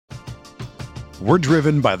We're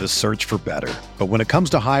driven by the search for better. But when it comes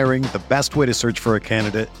to hiring, the best way to search for a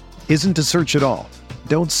candidate isn't to search at all.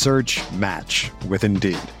 Don't search, match with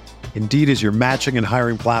Indeed. Indeed is your matching and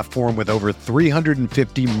hiring platform with over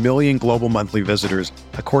 350 million global monthly visitors,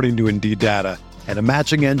 according to Indeed data, and a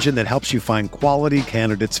matching engine that helps you find quality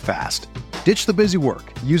candidates fast. Ditch the busy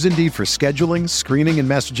work. Use Indeed for scheduling, screening, and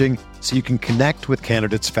messaging so you can connect with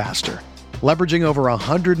candidates faster. Leveraging over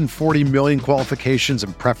 140 million qualifications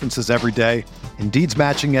and preferences every day, Indeed's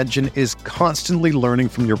matching engine is constantly learning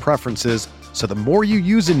from your preferences, so the more you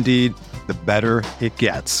use Indeed, the better it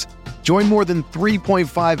gets. Join more than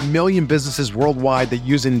 3.5 million businesses worldwide that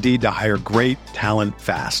use Indeed to hire great talent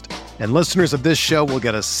fast. And listeners of this show will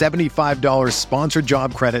get a $75 sponsored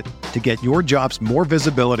job credit to get your jobs more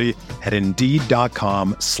visibility at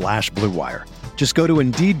Indeed.com/Blue Wire. Just go to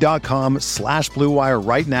Indeed.com/Blue Wire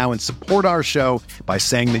right now and support our show by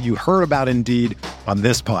saying that you heard about Indeed on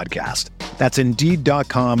this podcast. That's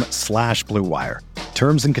Indeed.com/Blue Wire.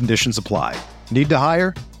 Terms and conditions apply. Need to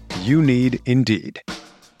hire? You need Indeed.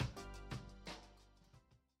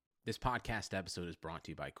 This podcast episode is brought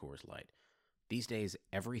to you by Coors Light. These days,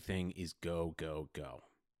 everything is go, go, go.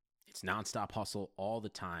 It's nonstop hustle all the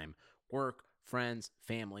time. Work, friends,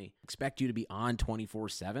 family, expect you to be on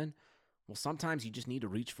 24/7. Well, sometimes you just need to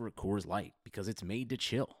reach for a Coors Light because it's made to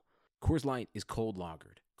chill. Coors Light is cold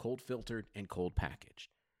lagered, cold filtered, and cold packaged.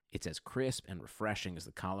 It's as crisp and refreshing as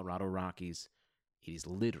the Colorado Rockies. It is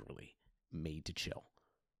literally made to chill.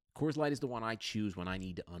 Coors Light is the one I choose when I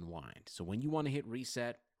need to unwind. So when you want to hit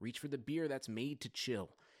reset, reach for the beer that's made to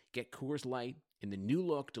chill. Get Coors Light in the new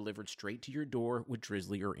look delivered straight to your door with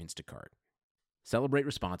Drizzly or Instacart. Celebrate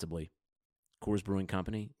responsibly. Coors Brewing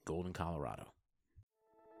Company, Golden, Colorado.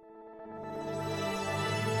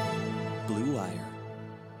 Blue Wire.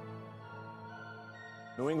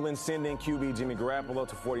 New England sending QB Jimmy Garoppolo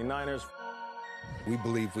to 49ers. We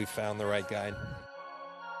believe we found the right guy.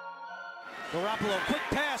 Garoppolo, quick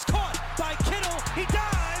pass, caught by Kittle. He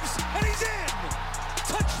dives, and he's in.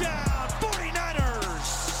 Touchdown,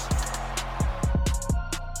 49ers.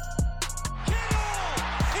 Kittle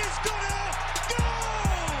is gonna go.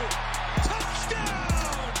 Touchdown.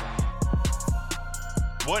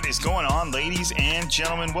 What is going on, ladies and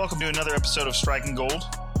gentlemen? Welcome to another episode of Striking Gold,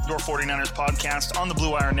 your 49ers podcast on the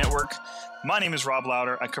Blue Wire Network. My name is Rob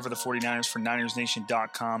Lauder. I cover the 49ers for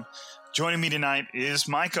NinersNation.com. Joining me tonight is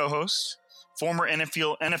my co-host, former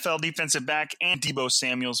NFL defensive back and Deebo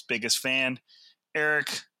Samuel's biggest fan,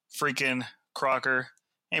 Eric freaking Crocker.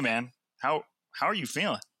 Hey, man, how are you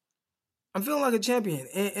feeling? I'm feeling like a champion,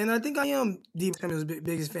 and I think I am Deebo Samuel's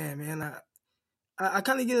biggest fan, man. I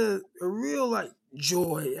kind of get a real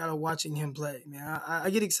joy out of watching him play, man. I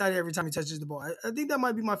get excited every time he touches the ball. I think that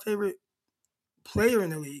might be my favorite player in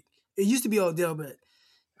the league. It used to be Odell, but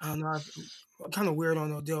I don't know. I'm kind of weird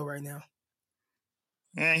on Odell right now.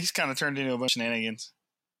 Yeah, he's kind of turned into a bunch of shenanigans.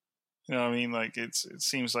 You know what I mean? Like it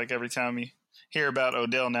seems like every time you hear about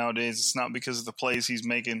Odell nowadays, it's not because of the plays he's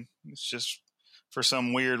making. It's just for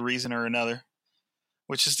some weird reason or another,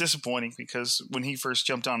 which is disappointing because when he first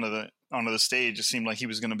jumped onto the stage, it seemed like he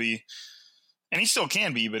was going to be, and he still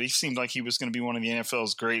can be, but he seemed like he was going to be one of the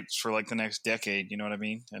NFL's greats for like the next decade. You know what I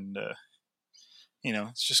mean? And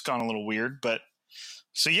it's just gone a little weird, but.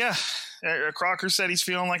 So, yeah, Crocker said he's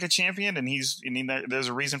feeling like a champion, and there's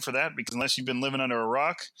a reason for that, because unless you've been living under a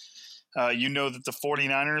rock, you know that the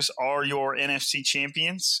 49ers are your NFC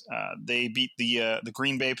champions. They beat the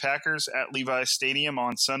Green Bay Packers at Levi's Stadium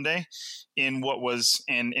on Sunday in what was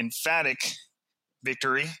an emphatic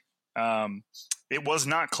victory. It was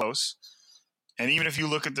not close. And even if you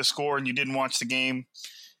look at the score and you didn't watch the game,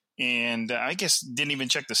 and I guess didn't even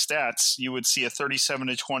check the stats, you would see a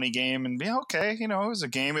 37-20 game and be okay. It was a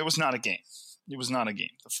game. It was not a game. It was not a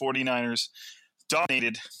game. The 49ers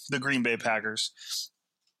dominated the Green Bay Packers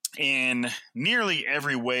in nearly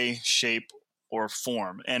every way, shape, or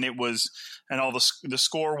form. And all the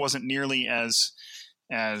score wasn't nearly as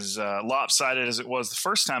lopsided as it was the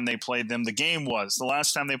first time they played them. The game was. The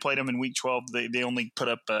last time they played them in Week 12, they only put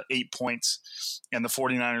up 8 points, and the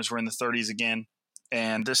 49ers were in the 30s again.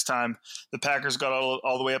 And this time, the Packers got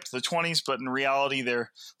all the way up to the 20s, but in reality,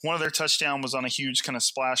 one of their touchdown was on a huge kind of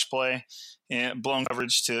splash play and blown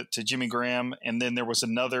coverage to Jimmy Graham. And then there was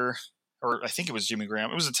another, or I think it was Jimmy Graham.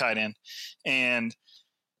 It was a tight end. And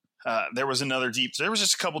there was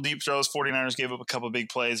just a couple deep throws. 49ers gave up a couple big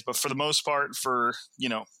plays. But for the most part, for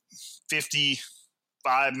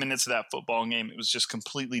 55 minutes of that football game, it was just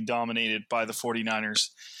completely dominated by the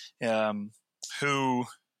 49ers, who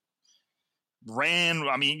 – I'm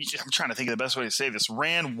trying to think of the best way to say this,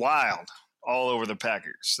 ran wild all over the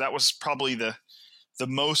Packers. That was probably the the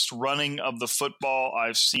most running of the football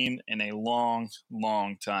I've seen in a long,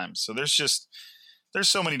 long time. So there's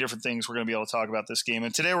so many different things we're going to be able to talk about this game.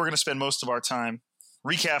 And today we're going to spend most of our time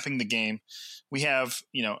recapping the game. We have,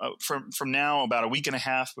 from now about a week and a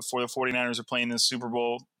half before the 49ers are playing this Super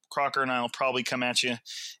Bowl. Crocker and I will probably come at you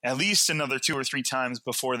at least another 2 or 3 times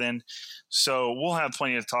before then. So we'll have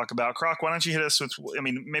plenty to talk about. Croc, why don't you hit us with,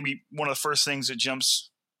 maybe one of the first things that jumps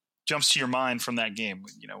to your mind from that game?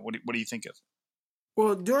 What do you think of?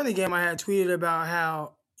 Well, during the game, I had tweeted about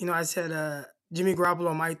how, I said Jimmy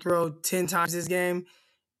Garoppolo might throw 10 times this game.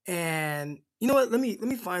 And you know what? Let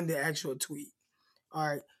me find the actual tweet. All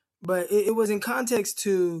right. But it was in context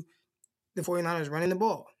to the 49ers running the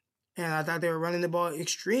ball. And I thought they were running the ball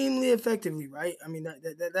extremely effectively, right? I mean,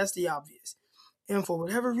 that's the obvious. And for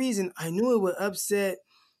whatever reason, I knew it would upset,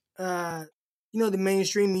 the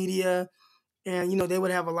mainstream media. And, they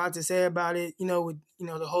would have a lot to say about it, with,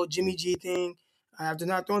 the whole Jimmy G thing. After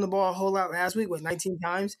not throwing the ball a whole lot last week, 19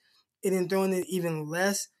 times, and then throwing it even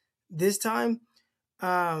less this time.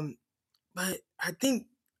 But I think,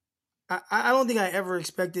 I don't think I ever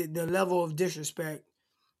expected the level of disrespect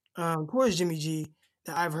towards Jimmy G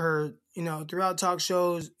that I've heard, throughout talk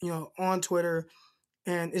shows, on Twitter.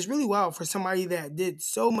 And it's really wild for somebody that did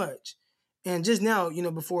so much. And just now,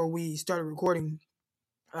 before we started recording,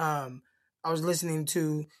 I was listening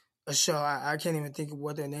to a show. I can't even think of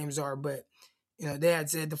what their names are, but, they had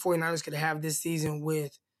said the 49ers could have this season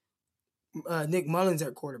with Nick Mullins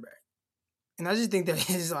at quarterback. And I just think that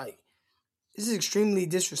this is extremely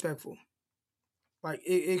disrespectful.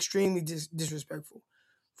 Extremely disrespectful.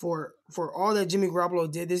 For all that Jimmy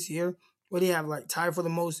Garoppolo did this year, what do you have, tied for the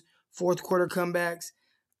most fourth quarter comebacks,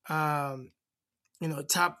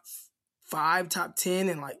 top 5, top 10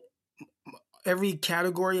 in every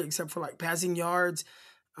category except for passing yards.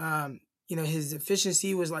 His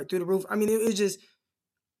efficiency was through the roof. I mean, it was just,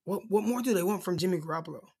 what more do they want from Jimmy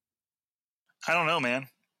Garoppolo? I don't know, man.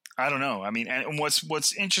 I don't know. I mean, and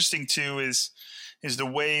what's interesting too is the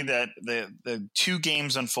way that the 2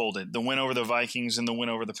 games unfolded, the win over the Vikings and the win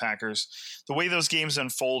over the Packers. The way those games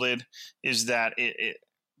unfolded is that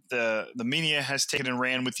the media has taken and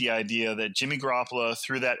ran with the idea that Jimmy Garoppolo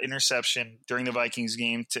threw that interception during the Vikings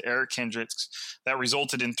game to Eric Kendricks that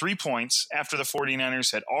resulted in 3 points after the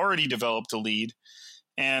 49ers had already developed a lead.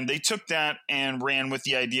 And they took that and ran with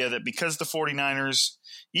the idea that because the 49ers,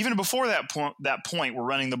 even before that point, were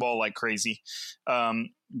running the ball like crazy,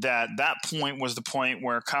 that point was the point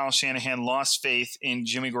where Kyle Shanahan lost faith in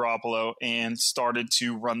Jimmy Garoppolo and started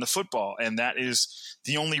to run the football. And that is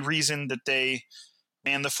the only reason that they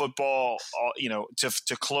ran the football,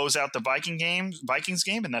 to close out the Vikings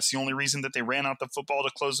game. And that's the only reason that they ran out the football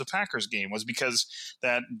to close the Packers game, was because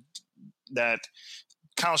that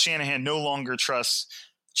Kyle Shanahan no longer trusts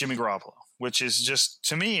Jimmy Garoppolo, which is just,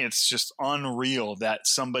 to me, it's just unreal that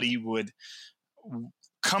somebody would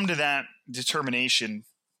come to that determination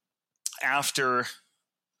after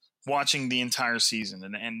watching the entire season.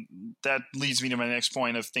 And that leads me to my next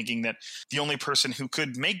point of thinking that the only person who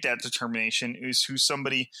could make that determination is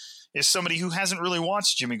somebody who hasn't really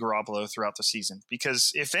watched Jimmy Garoppolo throughout the season.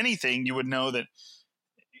 Because if anything, you would know that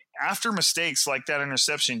after mistakes like that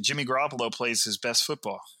interception, Jimmy Garoppolo plays his best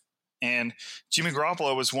football. And Jimmy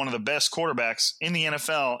Garoppolo was one of the best quarterbacks in the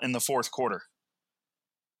NFL in the fourth quarter.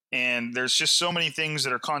 And there's just so many things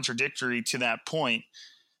that are contradictory to that point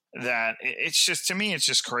that it's just, to me, it's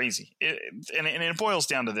just crazy. And it boils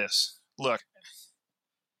down to this. Look,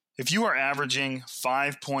 if you are averaging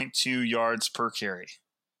 5.2 yards per carry,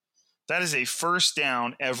 that is a first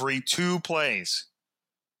down every 2 plays.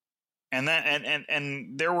 And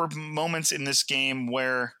there were moments in this game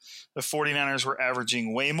where the 49ers were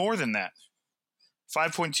averaging way more than that.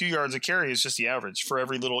 5.2 yards a carry is just the average. For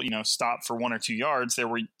every little, stop for 1 or 2 yards, there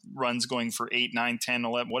were runs going for 8, 9, 10,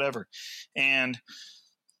 11, whatever. And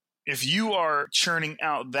if you are churning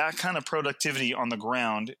out that kind of productivity on the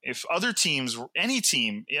ground, if other teams, any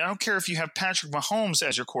team, I don't care if you have Patrick Mahomes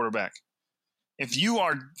as your quarterback, if you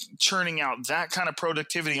are churning out that kind of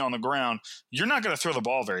productivity on the ground, you're not going to throw the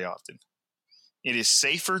ball very often. It is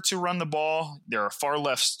safer to run the ball. There are far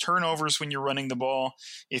less turnovers when you're running the ball.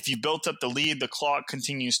 If you built up the lead, the clock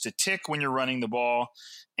continues to tick when you're running the ball.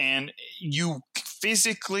 And you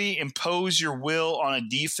physically impose your will on a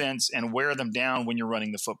defense and wear them down when you're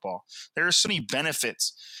running the football. There are so many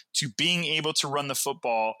benefits to being able to run the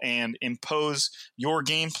football and impose your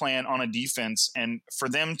game plan on a defense. And for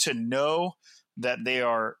them to know that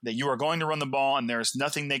you are going to run the ball and there's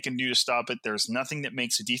nothing they can do to stop it. There's nothing that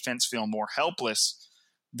makes a defense feel more helpless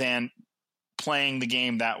than playing the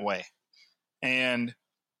game that way. And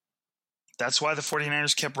that's why the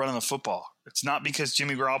 49ers kept running the football. It's not because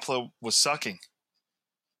Jimmy Garoppolo was sucking.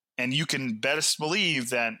 And you can best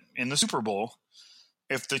believe that in the Super Bowl,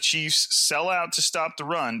 if the Chiefs sell out to stop the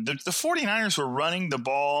run, the 49ers were running the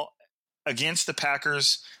ball against the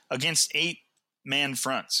Packers against 8-man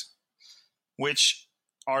fronts, which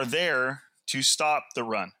are there to stop the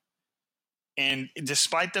run. And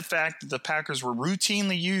despite the fact that the Packers were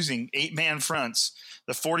routinely using 8-man fronts,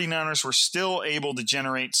 the 49ers were still able to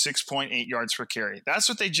generate 6.8 yards per carry. That's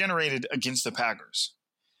what they generated against the Packers.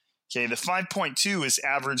 Okay, the 5.2 is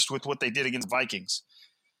averaged with what they did against the Vikings.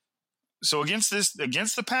 So against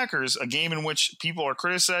the Packers, a game in which people are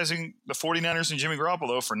criticizing the 49ers and Jimmy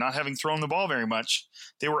Garoppolo for not having thrown the ball very much,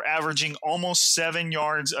 they were averaging almost 7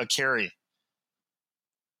 yards a carry.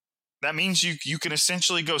 That means you can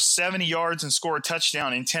essentially go 70 yards and score a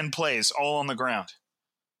touchdown in 10 plays, all on the ground.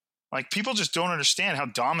 Like, people just don't understand how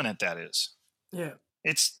dominant that is. Yeah.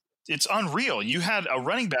 It's unreal. You had a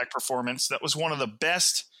running back performance that was one of the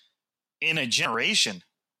best in a generation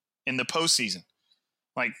in the postseason.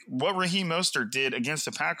 Like, what Raheem Mostert did against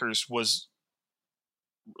the Packers was,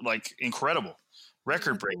 like, incredible.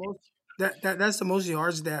 Record-breaking. That's the most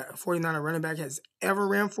yards that a 49er running back has ever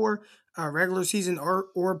ran for, regular season or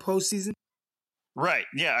postseason. Right,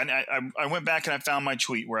 yeah, and I went back and I found my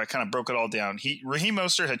tweet where I kind of broke it all down. Raheem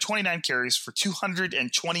Mostert had 29 carries for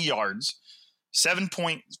 220 yards,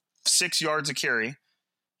 7.6 yards a carry.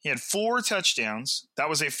 He had 4 touchdowns. That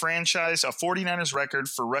was a 49ers record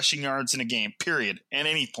for rushing yards in a game, period, at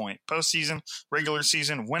any point. Postseason, regular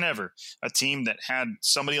season, whenever. A team that had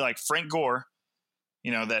somebody like Frank Gore,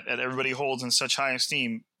 that everybody holds in such high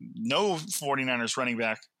esteem, no 49ers running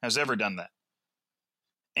back has ever done that.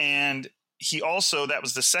 And that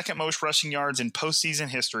was the second most rushing yards in postseason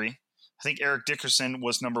history. I think Eric Dickerson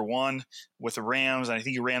was number 1 with the Rams, and I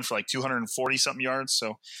think he ran for like 240-something yards.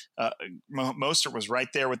 So Mostert was right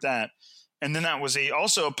there with that. And then that was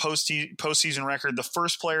also a postseason record, the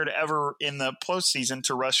first player to ever in the postseason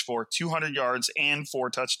to rush for 200 yards and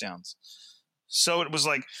 4 touchdowns. So it was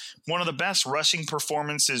like one of the best rushing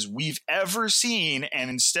performances we've ever seen.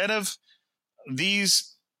 And instead of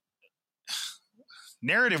these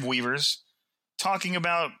narrative weavers talking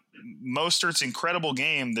about Mostert's incredible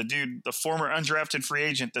game, the former undrafted free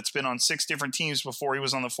agent that's been on 6 different teams before he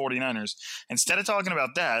was on the 49ers, instead of talking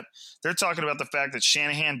about that, they're talking about the fact that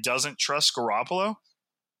Shanahan doesn't trust Garoppolo.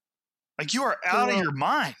 Like, you are out of your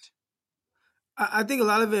mind. I think a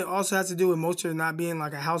lot of it also has to do with Mostert not being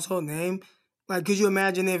like a household name. Like, could you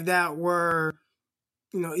imagine if that were,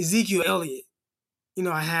 Ezekiel Elliott,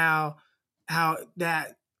 how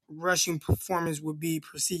that rushing performance would be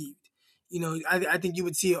perceived? I think you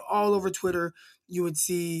would see it all over Twitter. You would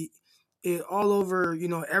see it all over,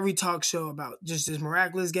 every talk show about just this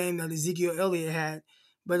miraculous game that Ezekiel Elliott had.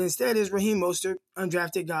 But instead, it's Raheem Mostert,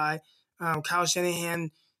 undrafted guy. Kyle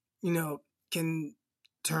Shanahan, can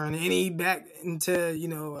turn any back into,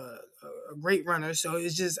 a great runner. So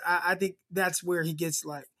it's just, I think that's where he gets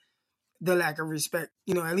like the lack of respect,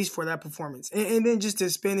 at least for that performance. And then just to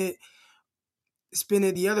spin it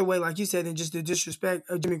the other way, like you said, and just the disrespect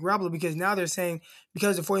of Jimmy Garoppolo, because now they're saying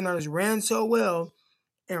because the 49ers ran so well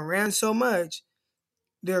and ran so much,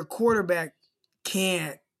 their quarterback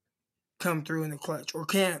can't come through in the clutch or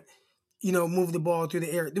can't, move the ball through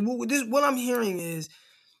the air. What I'm hearing is,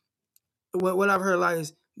 what I've heard a lot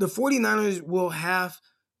is the 49ers will have,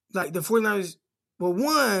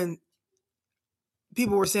 one,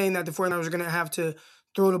 people were saying that the 49ers are going to have to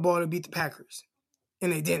throw the ball to beat the Packers,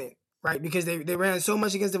 and they didn't. Right, because they ran so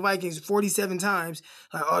much against the Vikings 47 times.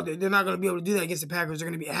 Like, they're not going to be able to do that against the Packers. They're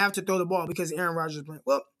going to have to throw the ball because Aaron Rodgers is playing.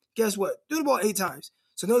 Well, guess what? Threw the ball 8 times.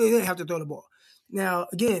 So, no, they didn't have to throw the ball. Now,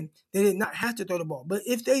 again, they did not have to throw the ball. But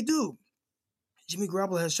if they do, Jimmy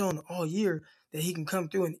Garoppolo has shown all year that he can come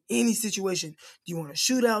through in any situation. Do you want a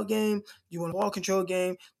shootout game? Do you want a ball control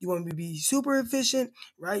game? Do you want to be super efficient?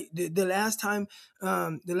 Right? The last time,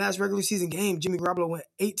 the last regular season game, Jimmy Garoppolo went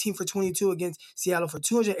 18 for 22 against Seattle for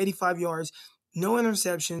 285 yards, no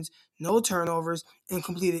interceptions, no turnovers, and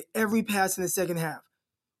completed every pass in the second half.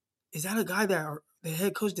 Is that a guy that the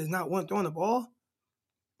head coach does not want throwing the ball?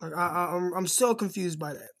 Like, I'm so confused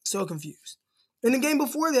by that. So confused. In the game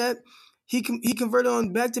before that, he converted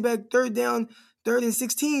on back-to-back third and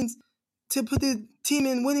 16s to put the team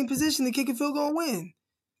in winning position to kick a field goal and win.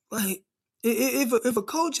 Like, if a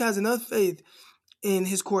coach has enough faith in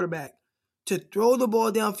his quarterback to throw the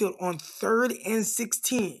ball downfield on 3rd and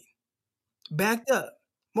 16, backed up,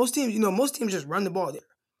 most teams just run the ball there.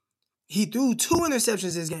 He threw 2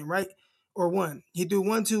 interceptions this game, right? Or 1. He threw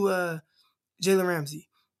 1 to Jalen Ramsey.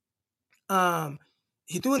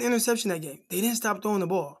 He threw an interception that game. They didn't stop throwing the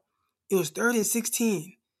ball. It was 3rd and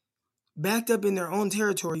 16. backed up in their own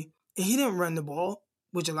territory, and he didn't run the ball,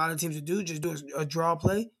 which a lot of teams would do, just do a draw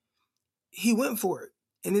play. He went for it,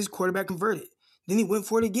 and his quarterback converted. Then he went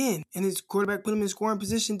for it again, and his quarterback put him in scoring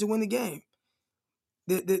position to win the game.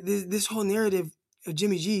 This whole narrative of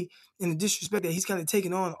Jimmy G and the disrespect that he's kind of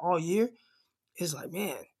taken on all year is like,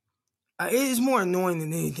 man, it is more annoying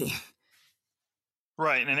than anything.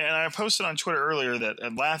 Right, and I posted on Twitter earlier that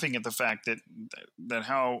laughing at the fact that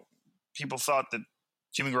how people thought that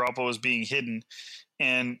Jimmy Garoppolo was being hidden,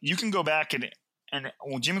 and you can go back and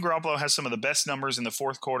Jimmy Garoppolo has some of the best numbers in the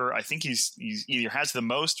fourth quarter. I think he's either has the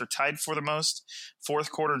most or tied for the most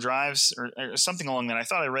fourth quarter drives or something along that. I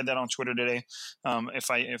thought I read that on Twitter today.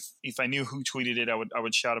 If I knew who tweeted it, I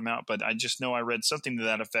would shout him out. But I just know I read something to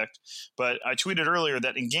that effect. But I tweeted earlier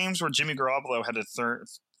that in games where Jimmy Garoppolo had to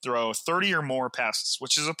throw 30 or more passes,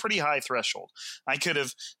 which is a pretty high threshold, I could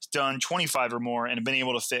have done 25 or more and been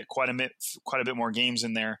able to fit quite a bit more games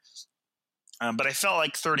in there. But I felt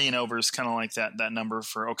like 30 and over is kind of like that number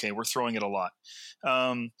for, okay, we're throwing it a lot.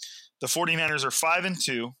 The 49ers are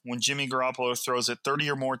 5-2 when Jimmy Garoppolo throws it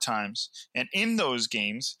 30 or more times. And in those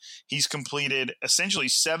games, he's completed essentially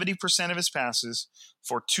 70% of his passes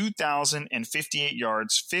for 2,058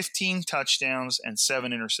 yards, 15 touchdowns, and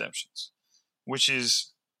 7 interceptions, which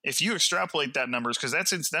is, if you extrapolate that numbers, because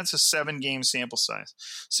that's a 7-game sample size.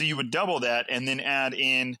 So you would double that and then add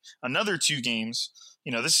in another 2 games.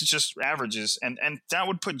 This is just averages, and that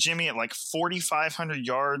would put Jimmy at like 4,500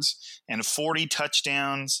 yards and 40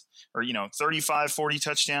 touchdowns, or 35, 40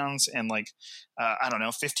 touchdowns, and like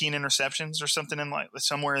 15 interceptions or something in like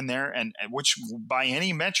somewhere in there, and which by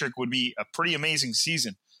any metric would be a pretty amazing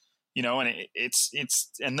season. And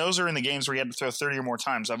and those are in the games where he had to throw 30 or more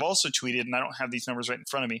times. I've also tweeted, and I don't have these numbers right in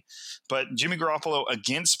front of me, but Jimmy Garoppolo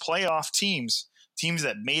against playoff teams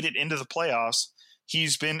that made it into the playoffs,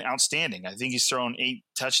 he's been outstanding. I think he's thrown 8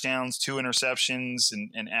 touchdowns, 2 interceptions,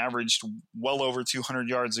 and averaged well over 200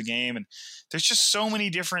 yards a game. And there's just so many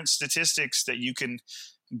different statistics that you can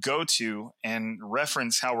go to and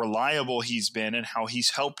reference how reliable he's been and how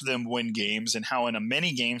he's helped them win games and how in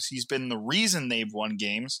many games he's been the reason they've won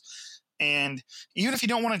games. And even if you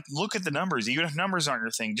don't want to look at the numbers, even if numbers aren't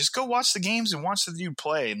your thing, just go watch the games and watch the dude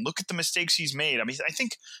play and look at the mistakes he's made. I mean, I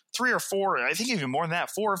think 3 or 4, I think even more than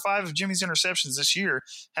that, 4 or 5 of Jimmy's interceptions this year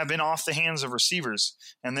have been off the hands of receivers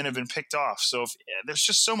and then have been picked off. So there's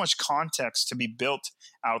just so much context to be built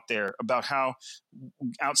out there about how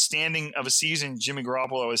outstanding of a season Jimmy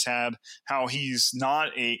Garoppolo has had, how he's not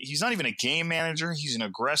even a game manager. He's an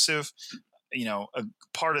aggressive, a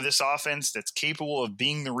part of this offense that's capable of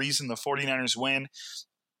being the reason the 49ers win.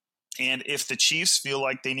 And if the Chiefs feel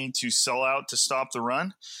like they need to sell out to stop the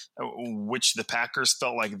run, which the Packers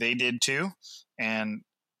felt like they did too, and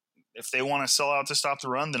if they want to sell out to stop the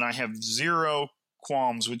run, then I have zero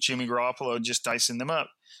qualms with Jimmy Garoppolo just dicing them up,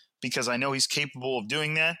 because I know he's capable of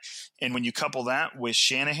doing that. And when you couple that with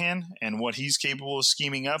Shanahan and what he's capable of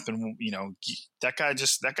scheming up, and that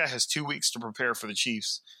guy has 2 weeks to prepare for the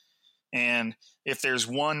Chiefs. And if there's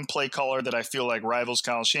one play caller that I feel like rivals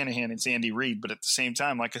Kyle Shanahan, it's Andy Reid. But at the same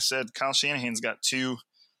time, like I said, Kyle Shanahan's got two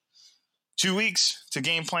weeks to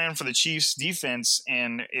game plan for the Chiefs defense.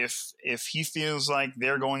 And if he feels like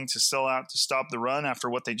they're going to sell out to stop the run after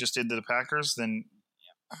what they just did to the Packers, then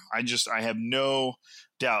I have no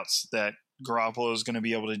doubts that Garoppolo is going to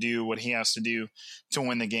be able to do what he has to do to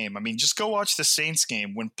win the game. I mean, just go watch the Saints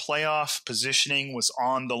game when playoff positioning was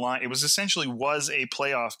on the line. It was essentially a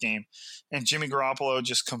playoff game, and Jimmy Garoppolo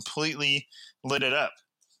just completely lit it up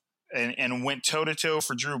and went toe-to-toe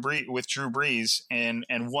with Drew Brees and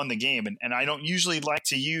won the game. And I don't usually like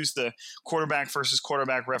to use the quarterback versus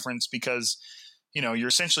quarterback reference because you're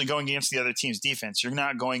essentially going against the other team's defense. You're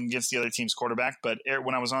not going against the other team's quarterback. But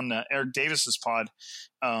when I was on Eric Davis's pod,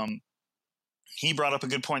 he brought up a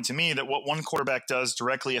good point to me that what one quarterback does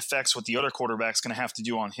directly affects what the other quarterback's going to have to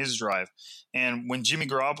do on his drive. And when Jimmy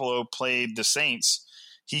Garoppolo played the Saints,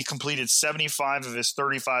 he completed 75 of his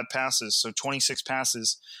 35 passes, so 26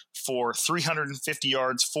 passes for 350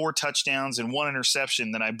 yards, 4 touchdowns, and 1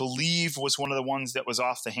 interception that I believe was one of the ones that was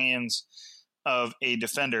off the hands of a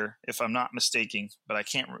defender, if I'm not mistaken. But I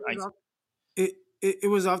can't – It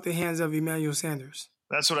was off the hands of Emmanuel Sanders.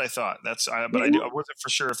 That's what I thought. I wasn't for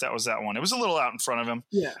sure if that was that one. It was a little out in front of him.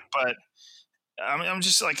 Yeah. But I'm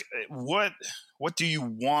just like, what do you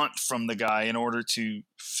want from the guy in order to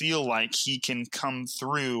feel like he can come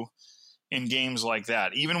through in games like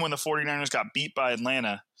that? Even when the 49ers got beat by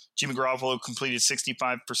Atlanta, Jimmy Garoppolo completed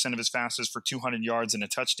 65% of his passes for 200 yards and a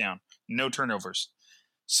touchdown. No turnovers.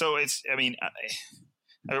 So I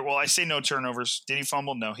say no turnovers. Did he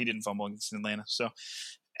fumble? No, he didn't fumble against Atlanta. So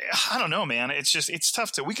I don't know, man. It's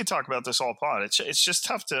tough we could talk about this all pod. It's just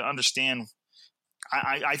tough to understand.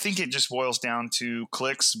 I think it just boils down to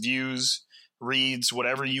clicks, views, reads,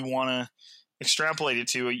 whatever you want to extrapolate it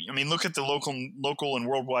to. I mean, look at the local and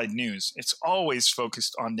worldwide news. It's always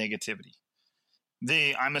focused on negativity.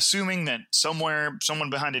 I'm assuming that somewhere, someone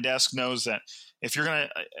behind a desk knows that if you're going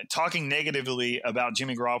to talking negatively about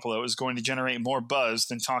Jimmy Garoppolo is going to generate more buzz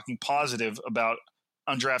than talking positive about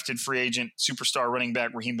undrafted free agent superstar running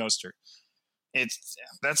back Raheem Mostert.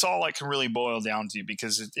 That's all it can really boil down to,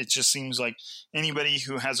 because it just seems like anybody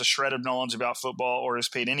who has a shred of knowledge about football or has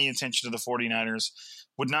paid any attention to the 49ers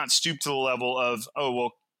would not stoop to the level of, oh,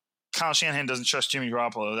 well, Kyle Shanahan doesn't trust Jimmy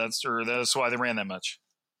Garoppolo. That's why they ran that much.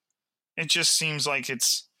 It just seems like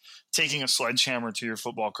it's taking a sledgehammer to your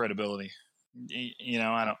football credibility. You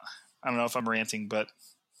know, I don't know if I'm ranting, but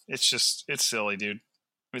it's silly, dude.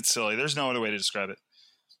 It's silly. There's no other way to describe it.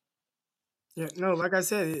 Yeah, no, like I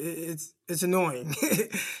said, it's annoying.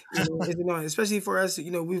 It's annoying, especially for us.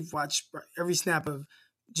 You know, we've watched every snap of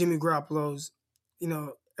Jimmy Garoppolo's, you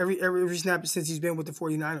know, every snap since he's been with the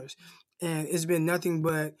 49ers. And it's been nothing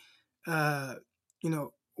but, you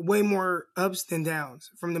know, way more ups than downs.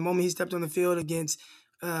 From the moment he stepped on the field against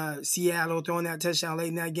Seattle, throwing that touchdown late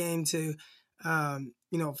in that game, to,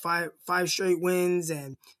 you know, five straight wins.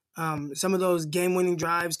 And some of those game-winning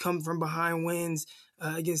drives come from behind wins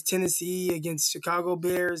against Tennessee, against Chicago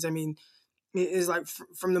Bears. I mean, it's like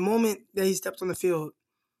from the moment that he stepped on the field,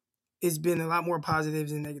 it's been a lot more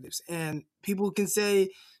positives than negatives. And people can say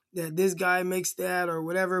that this guy makes that or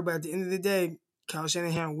whatever, but at the end of the day, Kyle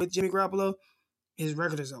Shanahan with Jimmy Garoppolo, his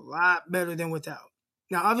record is a lot better than without.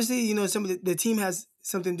 Now, obviously, you know, some of the team has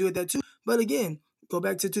something to do with that too. But again, go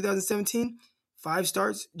back to 2017, 5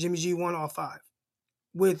 starts, Jimmy G won all 5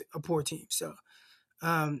 with a poor team. So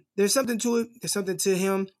there's something to it. There's something to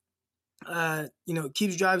him. You know,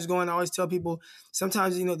 keeps drives going. I always tell people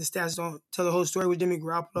sometimes, you know, the stats don't tell the whole story with Jimmy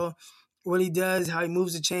Garoppolo, what he does, how he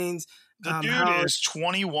moves the chains. The dude is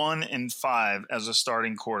 21-5 as a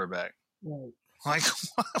starting quarterback. Right. Like,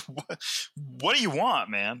 what do you want,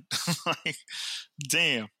 man? Like,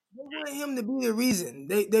 damn. They want him to be the reason.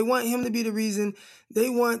 They want him to be the reason. They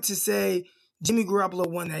want to say Jimmy Garoppolo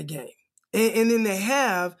won that game. And then they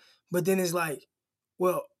have, but then it's like,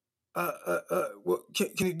 well,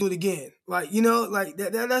 can you do it again? Like, you know, like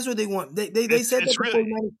that's what they want. They said that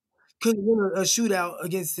really couldn't win a shootout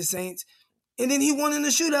against the Saints, and then he won in the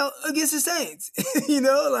shootout against the Saints. You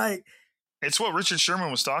know, like, it's what Richard Sherman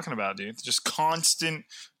was talking about, dude. Just constant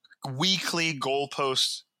weekly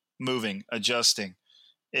goalposts moving, adjusting.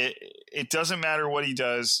 It doesn't matter what he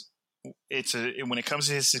does. When it comes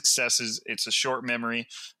to his successes, it's a short memory,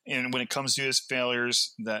 and when it comes to his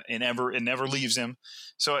failures, it never leaves him.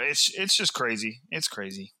 So it's just crazy. It's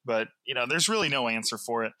crazy, but you know, there's really no answer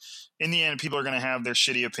for it. In the end, people are going to have their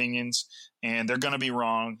shitty opinions, and they're going to be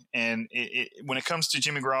wrong. And when it comes to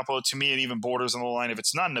Jimmy Garoppolo, to me, it even borders on the line. If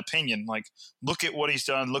it's not an opinion, like, look at what he's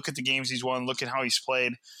done, look at the games he's won, look at how he's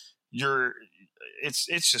played.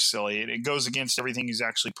 It's just silly. It goes against everything he's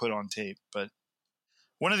actually put on tape, but.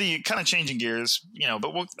 One of the kind of changing gears, you know,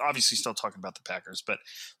 but we're obviously still talking about the Packers. But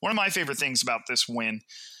one of my favorite things about this win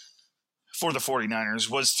for the 49ers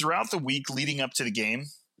was throughout the week leading up to the game,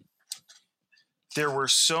 there were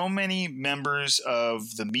so many members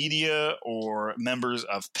of the media or members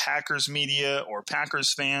of Packers media or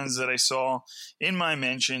Packers fans that I saw in my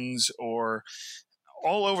mentions or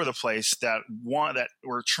all over the place that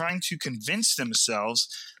were trying to convince themselves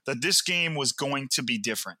that this game was going to be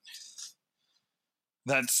different.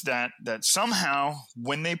 That somehow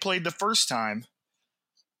when they played the first time,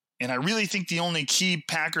 and I really think the only key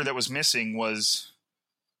Packer that was missing was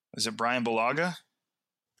it Brian Bulaga?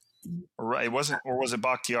 Or it wasn't, or was it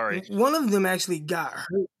Bakhtiari? One of them actually got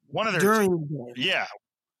hurt during the game. Yeah.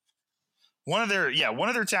 One of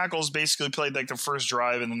their tackles basically played like the first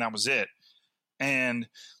drive, and then that was it. And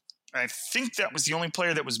I think that was the only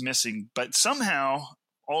player that was missing. But somehow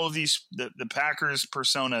all of these the Packers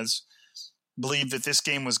personas believed that this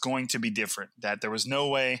game was going to be different, that there was no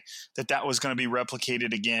way that was going to be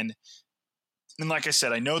replicated again. And like I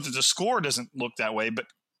said, I know that the score doesn't look that way, but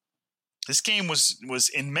this game was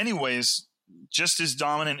in many ways just as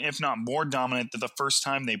dominant, if not more dominant, than the first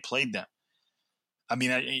time they played them. I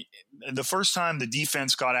mean, the first time the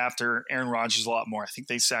defense got after Aaron Rodgers a lot more. I think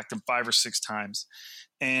they sacked him 5 or 6 times.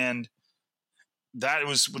 And that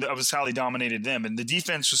was how they dominated them. And the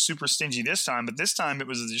defense was super stingy this time, but this time it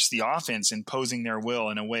was just the offense imposing their will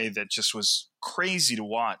in a way that just was crazy to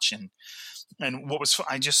watch. And what was,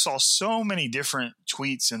 I just saw so many different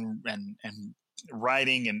tweets and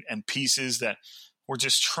writing and pieces that were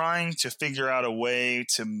just trying to figure out a way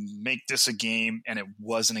to make this a game, and it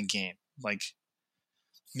wasn't a game. Like,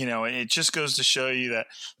 it just goes to show you that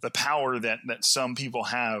the power that some people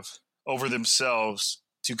have over themselves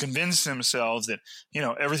to convince themselves that,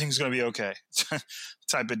 everything's going to be okay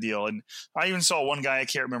type of deal. And I even saw one guy, I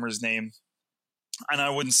can't remember his name, and I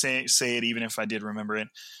wouldn't say it even if I did remember it,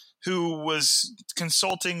 who was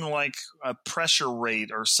consulting like a pressure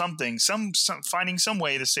rate or something, finding some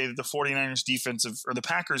way to say that the 49ers defensive or the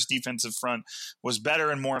Packers defensive front was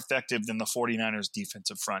better and more effective than the 49ers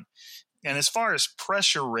defensive front. And as far as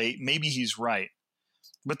pressure rate, maybe he's right.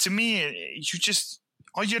 But to me,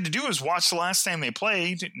 all you had to do is watch the last time they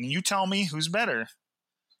played, and you tell me who's better.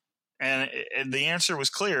 And the answer was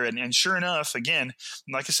clear. And sure enough, again,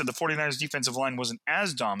 like I said, the 49ers defensive line wasn't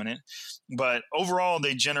as dominant, but overall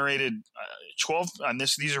they generated 12 on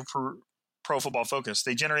this. These are Pro Football Focus.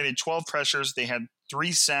 They generated 12 pressures. They had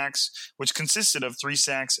 3 sacks, which consisted of 3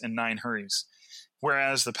 sacks and 9 hurries.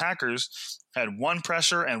 Whereas the Packers had 1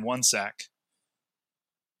 pressure and 1 sack.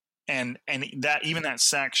 And that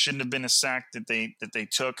sack shouldn't have been a sack that they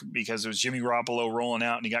took, because it was Jimmy Garoppolo rolling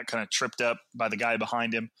out and he got kind of tripped up by the guy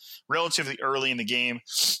behind him relatively early in the game,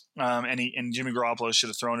 and Jimmy Garoppolo should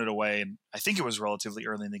have thrown it away. And I think it was relatively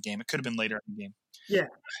early in the game. It could have been later in the game. Yeah,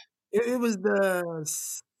 it was the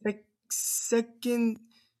second.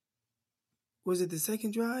 Was it the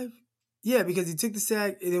second drive? Yeah, because he took the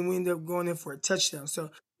sack and then we ended up going in for a touchdown. So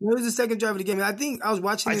it was the second drive of the game. And I think I was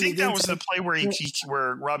watching. I think that was the play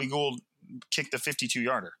where Robbie Gould kicked the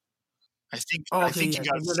 52-yarder. I think he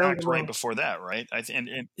got sacked right before that, right?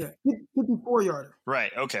 54-yarder.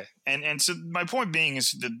 Right. Okay. And so my point being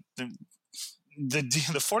is the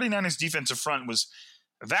 49ers defensive front was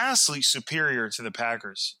vastly superior to the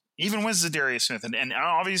Packers, even with Zadarius Smith. And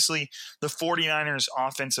obviously the 49ers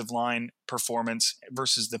offensive line performance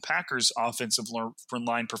versus the Packers offensive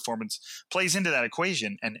line performance plays into that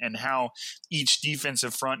equation, and how each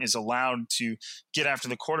defensive front is allowed to get after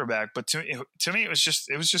the quarterback. But to me, it was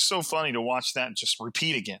just so funny to watch that just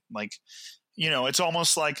repeat again. Like, it's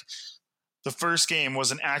almost like the first game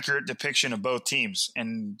was an accurate depiction of both teams,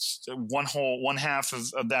 and one half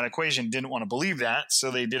of that equation didn't want to believe that, so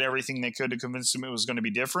they did everything they could to convince them it was going to be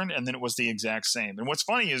different, and then it was the exact same. And what's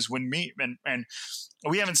funny is when me and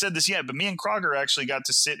we haven't said this yet, but me and Crocker actually got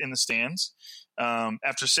to sit in the stands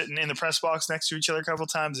after sitting in the press box next to each other a couple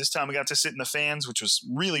of times. This time we got to sit in the fans, which was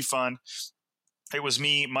really fun. It was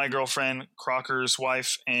me, my girlfriend, Crocker's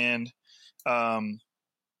wife, and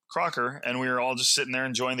Crocker, and we were all just sitting there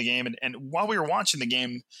enjoying the game. And while we were watching the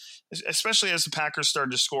game, especially as the Packers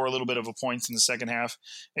started to score a little bit of a points in the second half,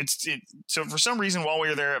 so for some reason while we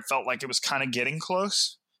were there, it felt like it was kind of getting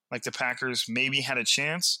close, like the Packers maybe had a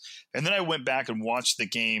chance. And then I went back and watched the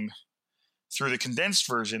game through the condensed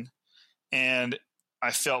version, and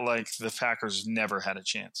I felt like the Packers never had a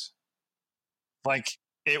chance. Like,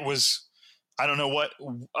 it was, I don't know what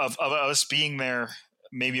of us being there.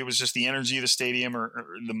 Maybe it was just the energy of the stadium or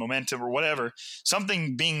the momentum or whatever.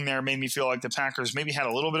 Something being there made me feel like the Packers maybe had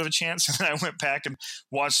a little bit of a chance. And I went back and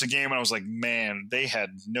watched the game, and I was like, man, they had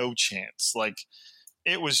no chance. Like,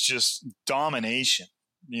 it was just domination.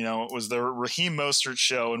 It was the Raheem Mostert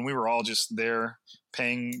show, and we were all just there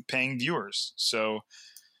paying viewers. So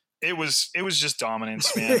it was just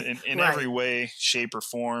dominance, man, in right. Every way, shape, or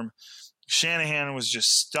form. Shanahan was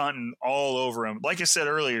just stunting all over him. Like I said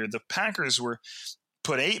earlier, the Packers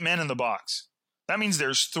put 8 men in the box. That means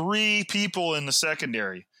there's 3 people in the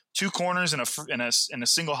secondary, 2 corners and a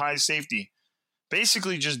single high safety,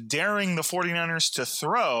 basically just daring the 49ers to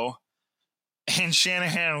throw, and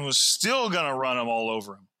Shanahan was still going to run them all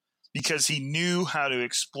over him because he knew how to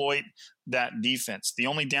exploit that defense. The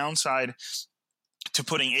only downside to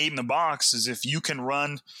putting 8 in the box is if you can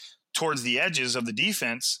run towards the edges of the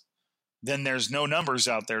defense, then there's no numbers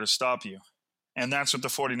out there to stop you. And that's what the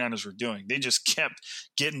 49ers were doing. They just kept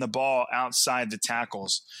getting the ball outside the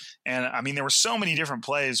tackles. And, I mean, there were so many different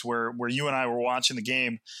plays where you and I were watching the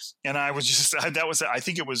game, and I was just – I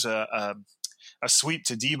think it was a sweep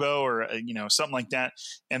to Deebo or, something like that.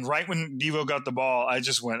 And right when Deebo got the ball, I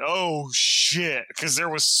just went, oh, shit, because there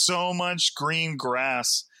was so much green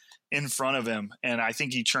grass in front of him. And I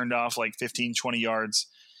think he turned off like 15, 20 yards.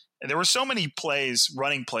 There were so many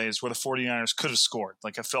running plays, where the 49ers could have scored.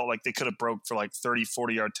 Like, I felt like they could have broke for like 30,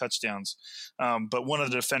 40-yard touchdowns. But one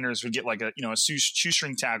of the defenders would get like a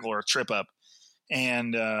shoestring tackle or a trip up.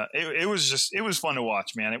 And it was fun to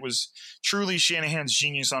watch, man. It was truly Shanahan's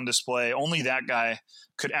genius on display. Only that guy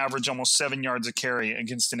could average almost 7 yards a carry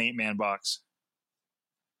against an 8-man box.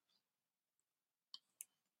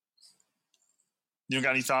 You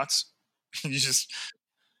got any thoughts? You just...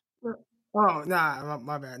 Oh, nah,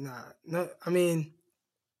 my bad. Nah. No, I mean,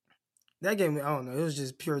 that game, I don't know. It was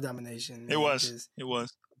just pure domination, It man. was. Just It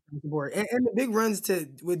was. board. And the big runs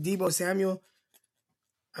with Debo Samuel.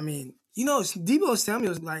 I mean, Debo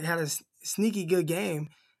Samuel like had a sneaky good game.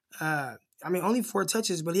 I mean, only 4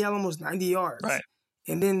 touches, but he had almost 90 yards. Right.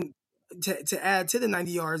 And then to add to the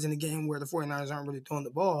 90 yards in a game where the 49ers aren't really throwing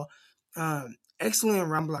the ball, excellent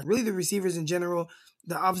run block. Really, the receivers in general,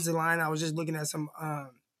 the offensive line. I was just looking at some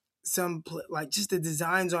like just the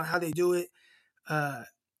designs on how they do it.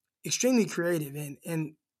 Extremely creative,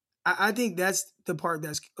 and I think that's the part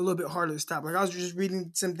that's a little bit harder to stop. Like I was just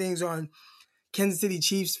reading some things on Kansas City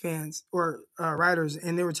Chiefs fans or writers,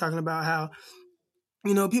 and they were talking about how,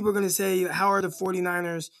 people are going to say, how are the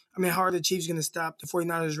 49ers, how are the Chiefs going to stop the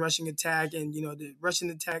 49ers rushing attack? And, the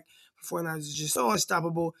rushing attack for 49ers is just so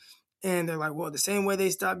unstoppable. And they're like, well, the same way they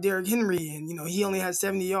stopped Derrick Henry, and, he only had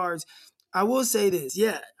 70 yards. I will say this,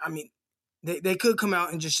 they could come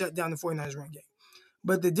out and just shut down the 49ers run game.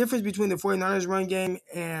 But the difference between the 49ers run game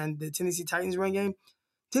and the Tennessee Titans run game,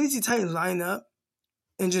 Tennessee Titans line up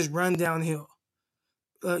and just run downhill.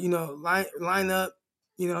 Line up,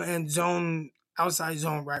 and zone, outside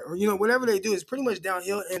zone, right? Or, whatever they do is pretty much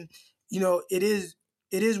downhill. And, it is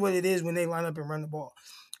what it is when they line up and run the ball.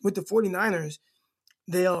 With the 49ers,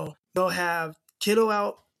 they'll have Kittle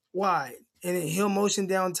out wide, and then he'll motion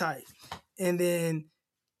down tight. And then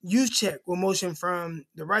Juszczyk will motion from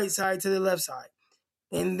the right side to the left side.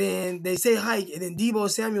 And then they say hike, and then Debo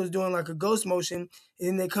Samuel's doing like a ghost motion, and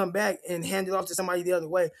then they come back and hand it off to somebody the other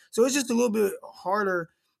way. So it's just a little bit harder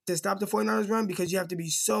to stop the 49ers run because you have to be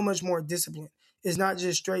so much more disciplined. It's not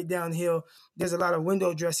just straight downhill. There's a lot of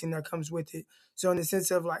window dressing that comes with it. So in the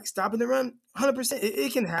sense of like stopping the run, 100%,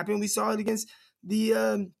 it can happen. We saw it against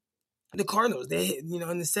the Cardinals. They,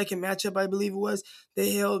 in the second matchup, I believe it was,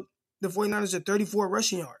 they held the 49ers to 34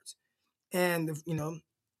 rushing yards. And,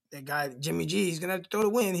 that guy, Jimmy G, he's going to have to throw the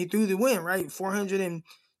win. He threw the win, right?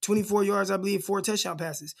 424 yards, I believe, 4 touchdown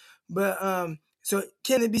passes. But so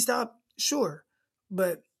can it be stopped? Sure.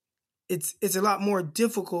 But it's a lot more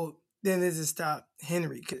difficult than it is to stop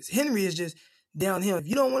Henry, because Henry is just downhill. If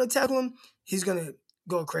you don't want to tackle him, he's going to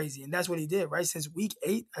go crazy. And that's what he did, right? Since week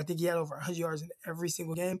 8, I think he had over 100 yards in every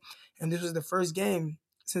single game. And this was the first game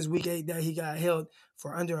since week 8 that he got held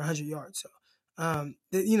for under 100 yards. So,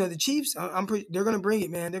 the Chiefs, they're going to bring it,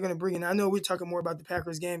 man. They're going to bring it. I know we're talking more about the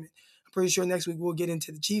Packers game. I'm pretty sure next week we'll get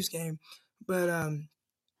into the Chiefs game. But,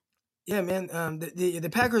 yeah, man, the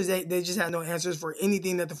Packers, they just had no answers for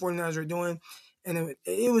anything that the 49ers were doing. And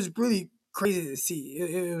it was really crazy to see.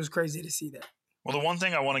 It was crazy to see that. Well, the one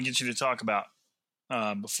thing I want to get you to talk about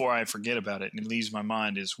before I forget about it and it leaves my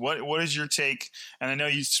mind is what is your take? And I know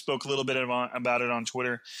you spoke a little bit about it on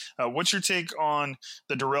Twitter. What's your take on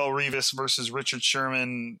the Darrelle Revis versus Richard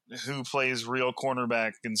Sherman, who plays real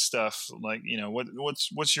cornerback and stuff? Like, what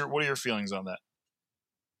are your feelings on that?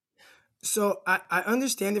 So I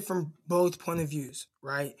understand it from both point of views,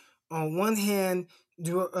 right? On one hand,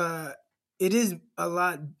 it is a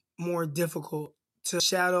lot more difficult to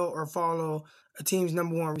shadow or follow a team's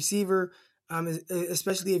number one receiver,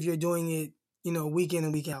 especially if you're doing it, week in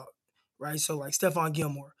and week out, right? So like Stephon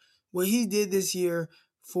Gilmore, what he did this year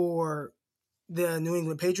for the New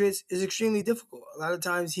England Patriots is extremely difficult. A lot of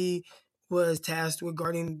times he was tasked with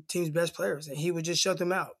guarding team's best players, and he would just shut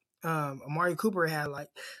them out. Amari Cooper had I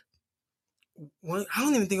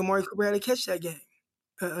don't even think Amari Cooper had a catch that game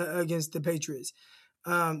against the Patriots.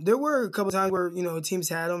 There were a couple times where, teams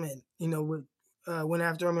had him and, went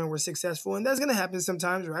after him and were successful. And that's going to happen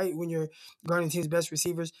sometimes, right, when you're guarding team's best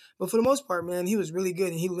receivers. But for the most part, man, he was really good,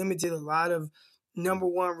 and he limited a lot of number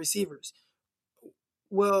one receivers.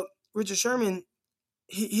 Well, Richard Sherman,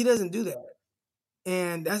 he doesn't do that.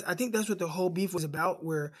 And I think that's what the whole beef was about,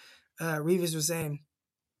 where Revis was saying,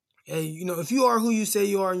 hey, if you are who you say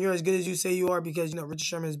you are and you're as good as you say you are, because, Richard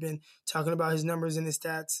Sherman has been talking about his numbers and his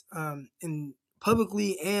stats in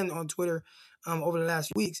publicly and on Twitter over the last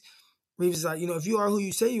few weeks. Reeves is like, if you are who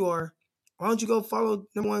you say you are, why don't you go follow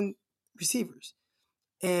number one receivers?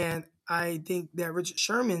 And I think that Richard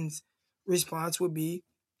Sherman's response would be,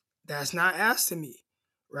 that's not asked to me,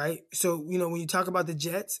 right? So, when you talk about the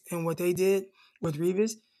Jets and what they did with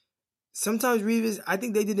Revis, sometimes Revis, I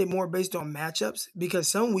think they did it more based on matchups, because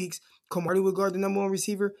some weeks Cromartie would guard the number one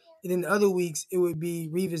receiver, and then the other weeks it would be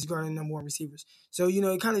Revis guarding the number one receivers. So,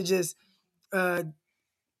 it kind of just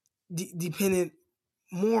depended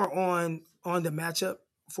more on the matchup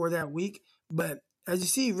for that week. But as you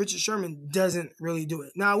see, Richard Sherman doesn't really do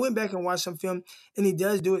it. Now, I went back and watched some film, and he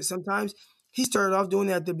does do it sometimes. He started off doing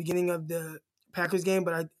it at the beginning of the Packers game,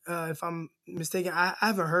 but if I'm mistaken, I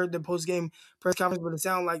haven't heard the post-game press conference, but it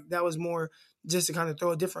sounded like that was more just to kind of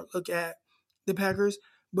throw a different look at the Packers.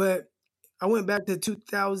 But I went back to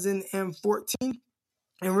 2014,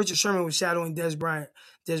 and Richard Sherman was shadowing Dez Bryant.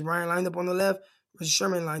 Dez Bryant lined up on the left. Richard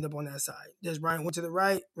Sherman lined up on that side. Dez Bryant went to the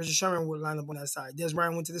right. Richard Sherman would line up on that side. Dez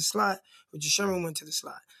Bryant went to the slot. Richard Sherman went to the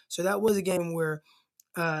slot. So that was a game where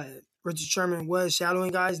Richard Sherman was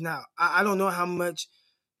shadowing guys. Now, I don't know how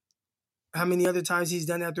many other times he's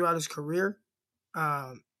done that throughout his career.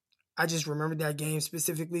 I just remember that game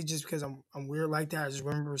specifically just because I'm weird like that. I just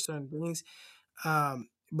remember certain things.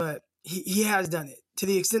 But he has done it. To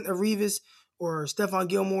the extent of Revis or Stephon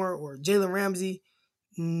Gilmore or Jalen Ramsey,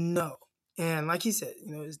 no. And like he said,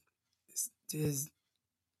 his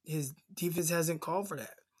defense hasn't called for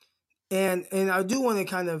that. And I do want to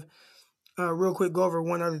kind of real quick go over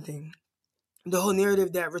one other thing. The whole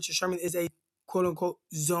narrative that Richard Sherman is a quote-unquote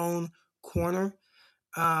zone corner.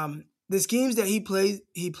 The schemes that he plays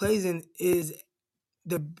in is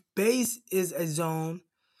the base is a zone.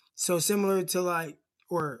 So similar to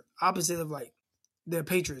or opposite of the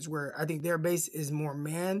Patriots, where I think their base is more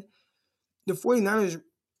man. The 49ers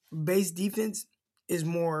base defense is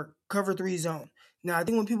more cover 3 zone. Now, I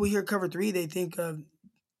think when people hear cover 3, they think of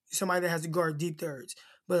somebody that has to guard deep thirds.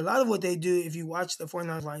 But a lot of what they do, if you watch the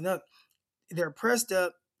 49ers line up, they're pressed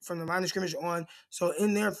up from the line of scrimmage on. So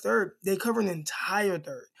in their third, they cover an entire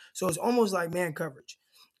third. So it's almost like man coverage.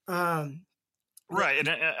 Right, and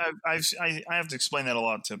I have to explain that a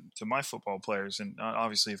lot to my football players, and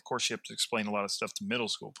obviously, of course, you have to explain a lot of stuff to middle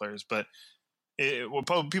school players. But what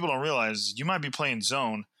people don't realize is you might be playing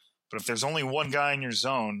zone, but if there's only one guy in your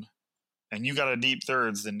zone and you got a deep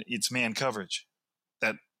thirds, then it's man coverage.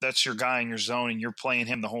 That's your guy in your zone, and you're playing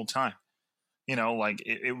him the whole time.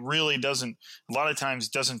 It really doesn't – a lot of times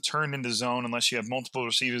doesn't turn into zone unless you have multiple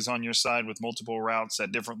receivers on your side with multiple routes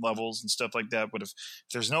at different levels and stuff like that. But if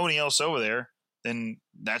there's nobody else over there, then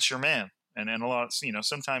that's your man. And a lot –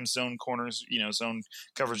 sometimes zone corners, zone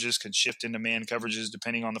coverages could shift into man coverages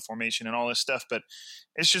depending on the formation and all this stuff. But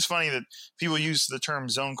it's just funny that people use the term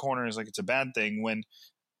zone corner as like it's a bad thing when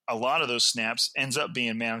a lot of those snaps ends up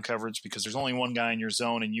being man coverage because there's only one guy in your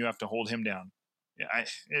zone and you have to hold him down. Yeah,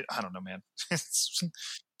 I don't know, man.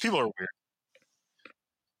 People are weird.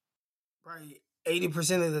 Right,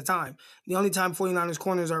 80% of the time. The only time 49ers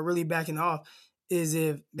corners are really backing off is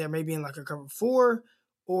if they're maybe in like a cover 4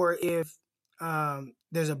 or if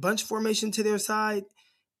there's a bunch formation to their side.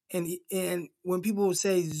 And when people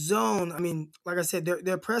say zone, I mean, like I said,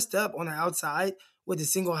 they're pressed up on the outside with a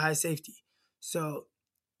single high safety. So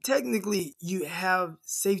technically you have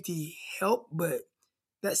safety help, but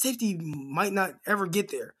that safety might not ever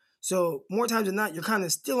get there. So more times than not, you're kind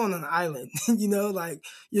of still on an island,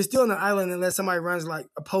 you're still on an island unless somebody runs like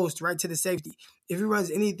a post right to the safety. If he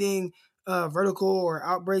runs anything vertical or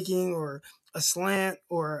outbreaking or a slant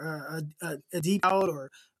or a deep out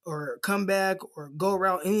or comeback or go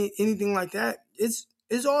route, anything like that, it's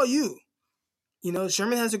all you.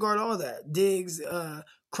 Sherman has to guard all that. Digs,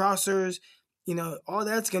 crossers, all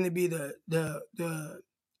that's going to be the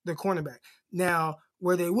cornerback. Now,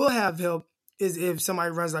 where they will have help is if somebody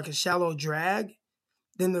runs like a shallow drag,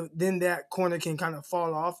 then that corner can kind of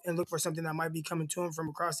fall off and look for something that might be coming to him from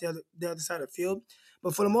across the other side of the field.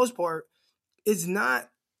 But for the most part, it's not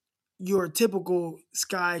your typical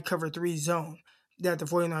sky cover 3 zone that the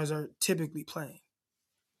 49ers are typically playing.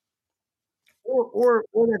 Or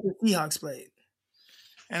that the Seahawks played.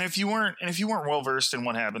 And if you weren't well versed in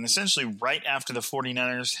what happened, essentially right after the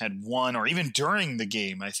 49ers had won, or even during the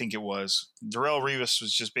game, I think it was, Darrelle Revis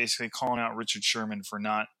was just basically calling out Richard Sherman for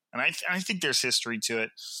not, and I think there's history to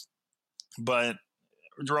it, but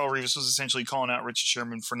Darrelle Revis was essentially calling out Richard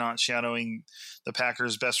Sherman for not shadowing the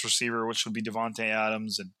Packers' best receiver, which would be Davante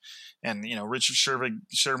Adams, and Richard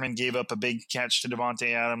Sherman gave up a big catch to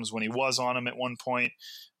Davante Adams when he was on him at one point.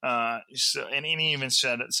 And he even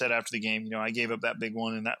said after the game, I gave up that big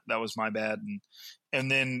one and that was my bad.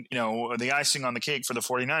 And then, the icing on the cake for the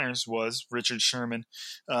 49ers was Richard Sherman.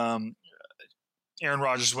 Aaron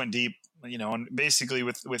Rodgers went deep, and basically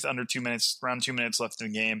with around 2 minutes left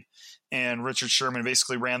in the game. And Richard Sherman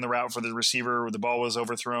basically ran the route for the receiver where the ball was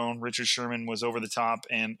overthrown. Richard Sherman was over the top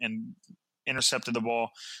and intercepted the ball.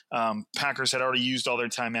 Packers had already used all their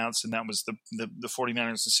timeouts, and that was the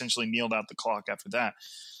 49ers essentially kneeled out the clock after that.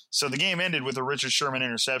 So the game ended with a Richard Sherman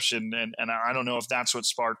interception, and I don't know if that's what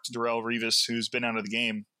sparked Darrelle Revis, who's been out of the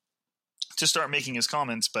game, to start making his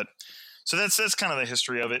comments. But so that's kind of the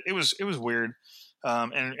history of it. It was weird.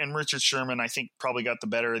 And Richard Sherman, I think, probably got the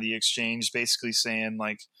better of the exchange, basically saying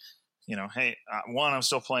hey, one, I'm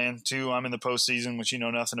still playing. Two, I'm in the postseason, which you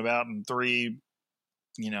know nothing about. And three,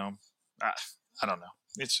 I don't know.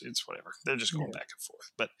 It's whatever. They're just going back and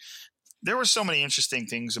forth. But there were so many interesting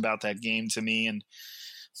things about that game to me. And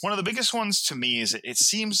one of the biggest ones to me is it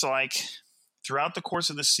seems like throughout the course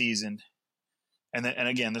of the season, and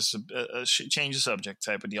again, this is a change of subject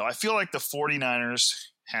type of deal. I feel like the 49ers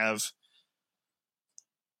have,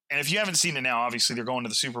 and if you haven't seen it now, obviously they're going to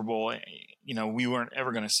the Super Bowl. We weren't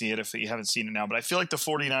ever going to see it if you haven't seen it now. But I feel like the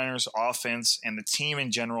 49ers offense and the team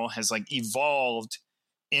in general has like evolved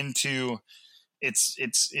into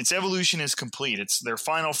its evolution is complete. It's their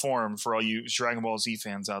final form for all you Dragon Ball Z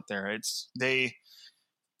fans out there.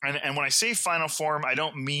 And when I say final form, I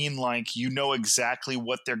don't mean like exactly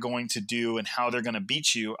what they're going to do and how they're going to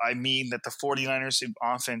beat you. I mean that the 49ers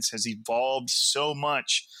offense has evolved so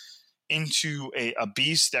much into a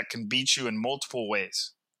beast that can beat you in multiple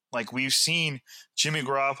ways. Like we've seen Jimmy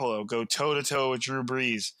Garoppolo go toe-to-toe with Drew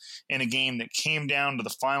Brees in a game that came down to the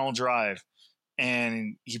final drive.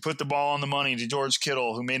 And he put the ball on the money to George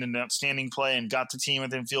Kittle, who made an outstanding play and got the team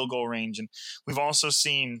within field goal range. And we've also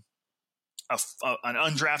seen an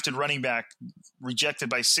undrafted running back rejected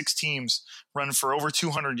by 6 teams run for over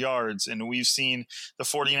 200 yards. And we've seen the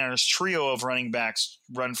 49ers trio of running backs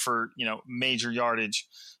run for, major yardage.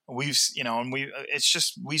 We've seen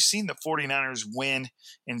the 49ers win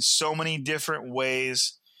in so many different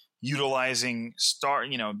ways, utilizing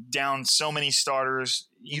down so many starters,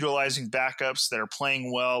 utilizing backups that are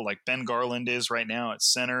playing well, like Ben Garland is right now at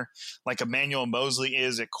center, like Emmanuel Mosley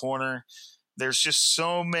is at corner. There's just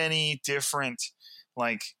so many different,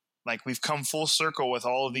 like we've come full circle with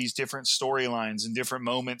all of these different storylines and different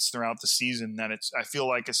moments throughout the season that I feel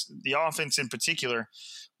like it's the offense in particular,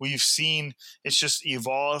 we've seen it's just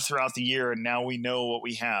evolve throughout the year. And now we know what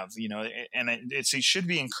we have, and it should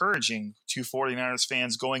be encouraging to 49ers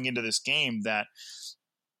fans going into this game that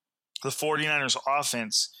the 49ers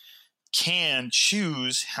offense can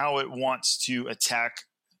choose how it wants to attack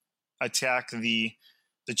the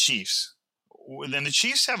Chiefs. Then the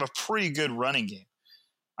Chiefs have a pretty good running game,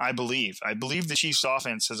 I believe. I believe the Chiefs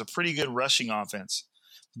offense has a pretty good rushing offense.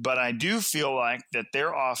 But I do feel like that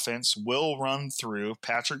their offense will run through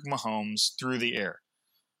Patrick Mahomes through the air.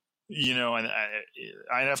 And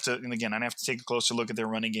I'd have to take a closer look at their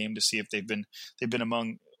running game to see if they've been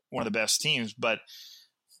among one of the best teams. But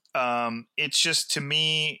it's just, to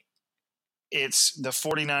me, it's the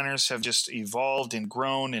 49ers have just evolved and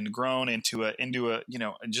grown into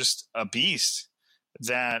just a beast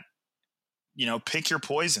that, pick your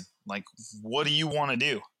poison. Like, what do you want to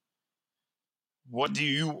do?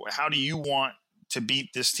 How do you want to beat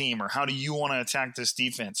this team, or how do you want to attack this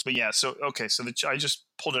defense? But yeah, I just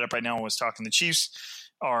pulled it up right now when I was talking. The Chiefs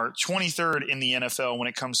are 23rd in the NFL when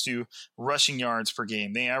it comes to rushing yards per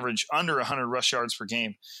game. They average under 100 rush yards per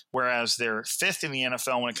game, whereas they're 5th in the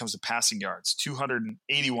NFL when it comes to passing yards,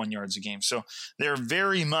 281 yards a game. So they're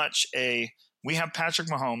very much we have Patrick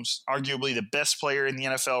Mahomes, arguably the best player in the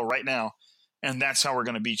NFL right now, and that's how we're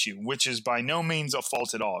going to beat you, which is by no means a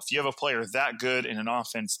fault at all. If you have a player that good in an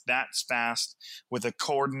offense that's fast with a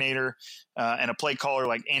coordinator and a play caller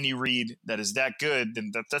like Andy Reid that is that good,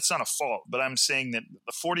 then that's not a fault. But I'm saying that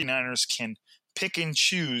the 49ers can pick and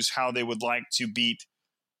choose how they would like to beat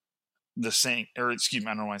the Saints, I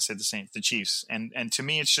don't know why I said the Saints, the Chiefs. And to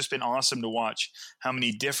me, it's just been awesome to watch how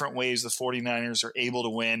many different ways the 49ers are able to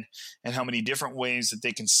win and how many different ways that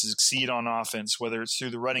they can succeed on offense, whether it's through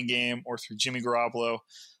the running game or through Jimmy Garoppolo.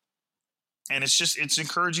 And it's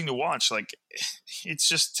encouraging to watch. Like, it's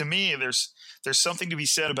just, to me, there's something to be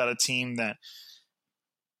said about a team that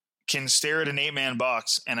can stare at an 8-man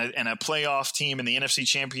box and a playoff team in the NFC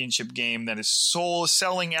Championship game that is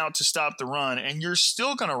selling out to stop the run, and you're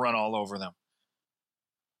still going to run all over them.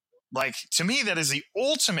 Like, to me, that is the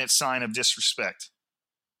ultimate sign of disrespect.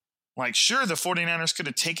 Like, sure, the 49ers could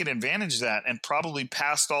have taken advantage of that and probably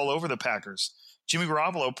passed all over the Packers. Jimmy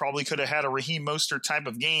Garoppolo probably could have had a Raheem Mostert type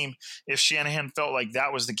of game if Shanahan felt like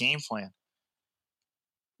that was the game plan.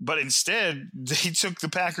 But instead, they took the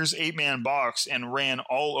Packers' 8-man box and ran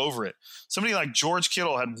all over it. Somebody like George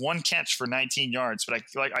Kittle had 1 catch for 19 yards. But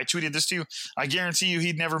I tweeted this to you. I guarantee you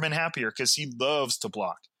he'd never been happier because he loves to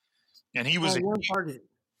block. And he was one target.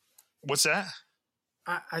 What's that?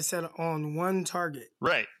 I said on 1 target.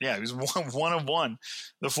 Right. Yeah, he was one of one.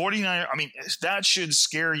 The 49ers, that should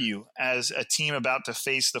scare you as a team about to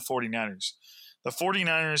face the 49ers. The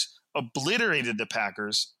 49ers obliterated the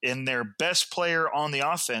Packers, and their best player on the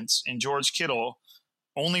offense, in George Kittle,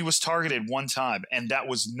 only was targeted 1 time, and that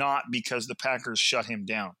was not because the Packers shut him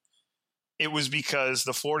down. It was because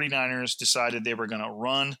the 49ers decided they were going to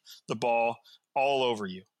run the ball all over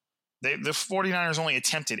you. The 49ers only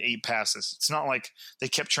attempted 8 passes. It's not like they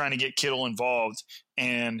kept trying to get Kittle involved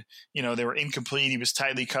and, they were incomplete. He was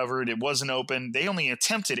tightly covered. It wasn't open. They only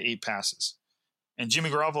attempted 8 passes. And Jimmy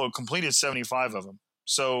Garoppolo completed 75 of them.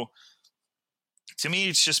 So to me,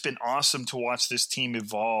 it's just been awesome to watch this team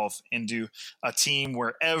evolve into a team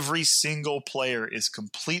where every single player is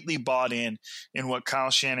completely bought in what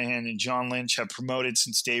Kyle Shanahan and John Lynch have promoted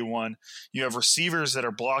since day one. You have receivers that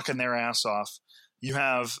are blocking their ass off. You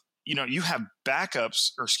have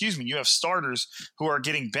backups, you have starters who are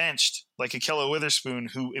getting benched, like Ahkello Witherspoon,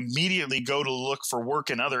 who immediately go to look for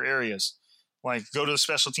work in other areas. Like, go to the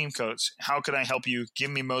special team coach. How can I help you?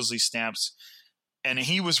 Give me Mosley snaps. And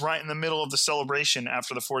he was right in the middle of the celebration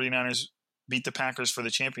after the 49ers beat the Packers for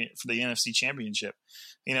the NFC Championship.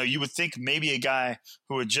 You would think maybe a guy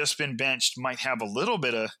who had just been benched might have a little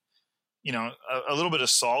bit of, a little bit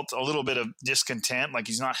of salt, a little bit of discontent, like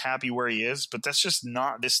he's not happy where he is, but that's just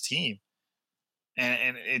not this team.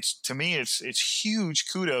 And to me, it's huge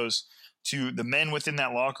kudos to the men within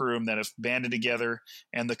that locker room that have banded together,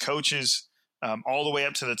 and the coaches all the way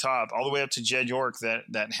up to the top, all the way up to Jed York,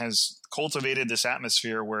 that has cultivated this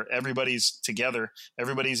atmosphere where everybody's together,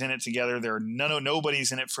 everybody's in it together. There are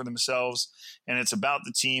nobody's in it for themselves, and it's about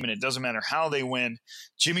the team, and it doesn't matter how they win.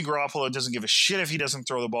 Jimmy Garoppolo doesn't give a shit if he doesn't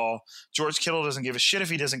throw the ball. George Kittle doesn't give a shit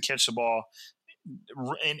if he doesn't catch the ball.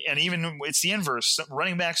 And even it's the inverse.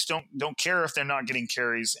 Running backs don't care if they're not getting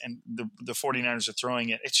carries, and the 49ers are throwing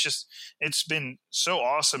it. It's been so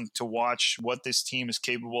awesome to watch what this team is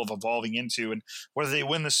capable of evolving into, and whether they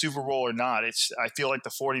win the Super Bowl or not. I feel like the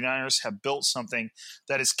 49ers have built something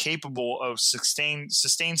that is capable of sustained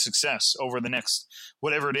success over the next,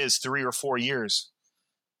 whatever it is, 3 or 4 years.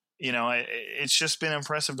 It's just been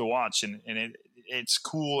impressive to watch, and it's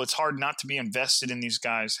cool. It's hard not to be invested in these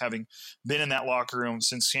guys, having been in that locker room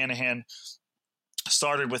since Shanahan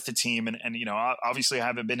started with the team. And obviously I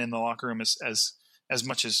haven't been in the locker room as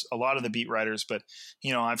much as a lot of the beat writers, but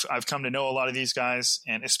I've come to know a lot of these guys,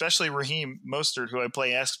 and especially Raheem Mostert, who I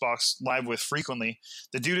play Xbox Live with frequently.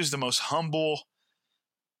 The dude is the most humble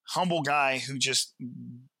guy who just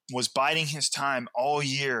was biding his time all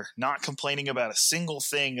year, not complaining about a single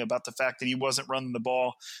thing about the fact that he wasn't running the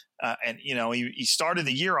ball. He started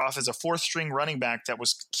the year off as a 4th string running back that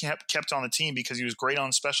was kept on the team because he was great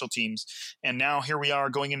on special teams. And now here we are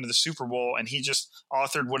going into the Super Bowl, and he just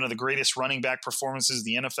authored one of the greatest running back performances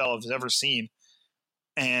the NFL has ever seen.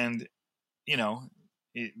 And,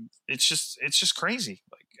 it's just crazy.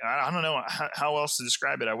 Like, I don't know how else to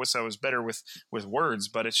describe it. I wish I was better with words,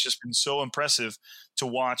 but it's just been so impressive to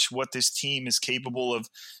watch what this team is capable of,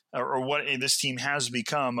 or what this team has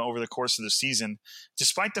become over the course of the season,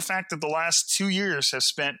 despite the fact that the last 2 years have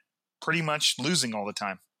spent pretty much losing all the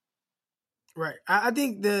time. Right. I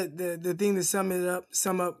think the thing to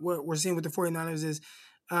sum up what we're seeing with the 49ers is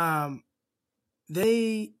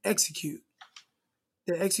they execute.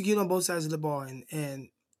 They execute on both sides of the ball,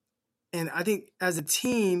 and I think as a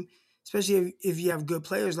team, especially if you have good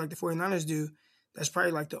players like the 49ers do, that's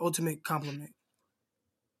probably like the ultimate compliment.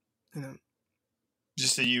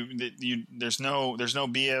 Just that there's no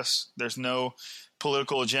BS, there's no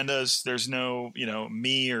political agendas, there's no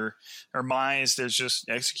me or my's. There's just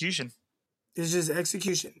execution. It's just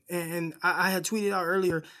execution. And I had tweeted out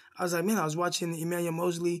earlier. I was like, man, I was watching Emmanuel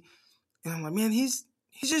Mosley, and I'm like, man, he's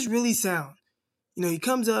just really sound. He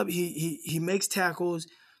comes up, he makes tackles,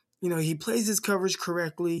 he plays his coverage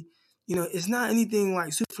correctly. It's not anything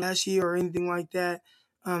like super flashy or anything like that.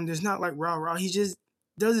 There's not like rah-rah. He just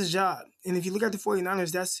does his job. And if you look at the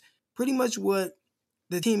 49ers, that's pretty much what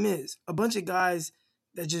the team is. A bunch of guys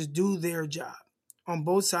that just do their job on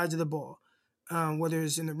both sides of the ball. Whether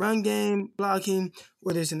it's in the run game, blocking,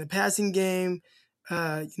 whether it's in the passing game,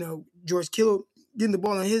 George Kittle getting the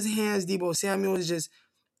ball in his hands, Deebo Samuel is just,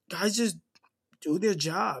 guys just do their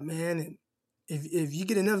job, man. And if you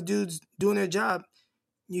get enough dudes doing their job,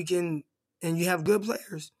 you can, and you have good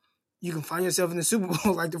players, you can find yourself in the Super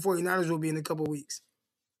Bowl like the 49ers will be in a couple of weeks.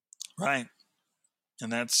 Right.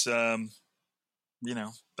 And that's, I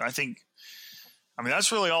think,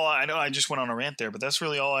 that's really all I know. I just went on a rant there, but that's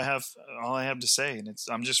really all I have to say. And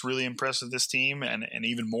I'm just really impressed with this team. And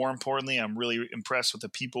even more importantly, I'm really impressed with the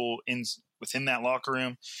people within that locker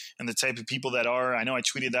room and the type of people that are. I know I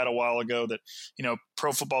tweeted that a while ago that,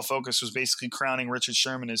 Pro Football Focus was basically crowning Richard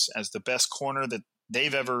Sherman as the best corner that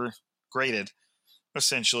they've ever graded,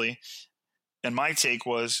 essentially. And my take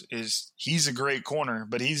is he's a great corner,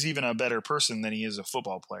 but he's even a better person than he is a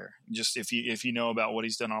football player. Just if you know about what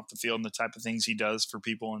he's done off the field and the type of things he does for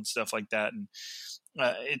people and stuff like that. And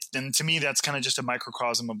And to me, that's kind of just a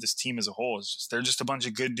microcosm of this team as a whole. They're just a bunch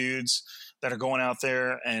of good dudes that are going out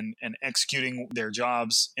there and executing their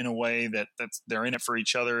jobs in a way that they're in it for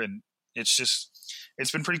each other. And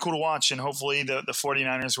it's been pretty cool to watch. And hopefully the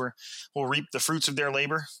 49ers will reap the fruits of their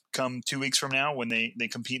labor come 2 weeks from now when they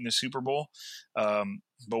compete in the Super Bowl.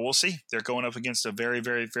 But we'll see. They're going up against a very,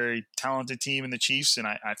 very, very talented team in the Chiefs. And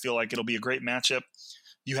I feel like it'll be a great matchup.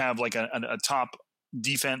 You have like a top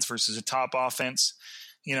defense versus a top offense,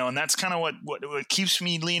 and that's kind of what keeps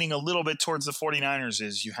me leaning a little bit towards the 49ers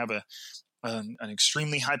is you have an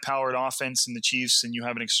extremely high-powered offense in the Chiefs, and you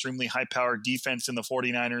have an extremely high-powered defense in the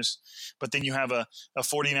 49ers, but then you have a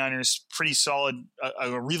 49ers pretty solid,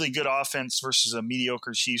 a really good offense versus a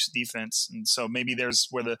mediocre Chiefs defense. And so maybe there's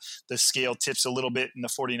where the scale tips a little bit in the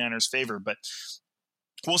 49ers' favor, but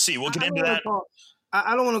we'll see. We'll get into that.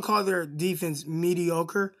 I don't want to call their defense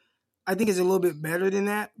mediocre. I think it's a little bit better than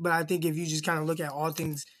that, but I think if you just kind of look at all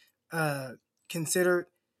things considered,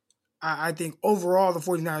 I think overall the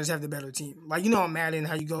 49ers have the better team. Like, on Madden,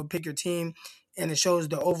 how you go pick your team, and it shows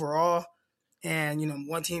the overall, and,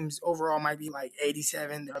 one team's overall might be like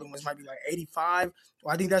 87, the other ones might be like 85.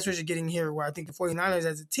 Well, I think that's what you're getting here, where I think the 49ers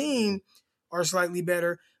as a team are slightly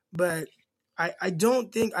better, but I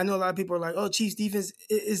don't think – I know a lot of people are like, oh, Chiefs defense.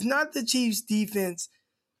 It's not the Chiefs defense –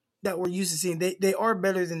 that we're used to seeing. They are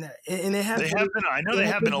better than that, and they have been. I know they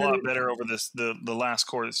have been a lot better over the last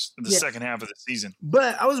quarter, second half of the season.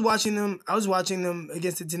 But I was watching them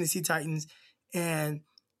against the Tennessee Titans, and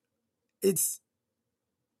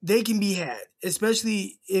they can be had,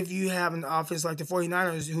 especially if you have an offense like the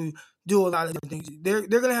 49ers who do a lot of different things. They're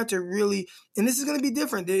going to have to really, and this is going to be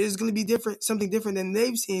different. There is going to be something different than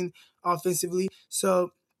they've seen offensively.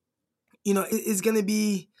 So, it's going to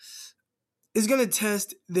be. It's going to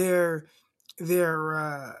test their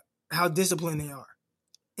how disciplined they are.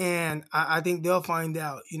 And I think they'll find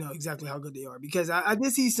out, exactly how good they are. Because I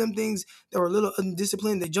did see some things that were a little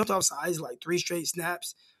undisciplined. They jumped off sides like 3 straight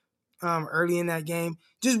snaps early in that game.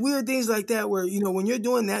 Just weird things like that where, when you're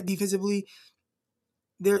doing that defensively,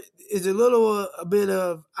 there is a bit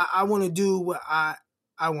of, I want to do what I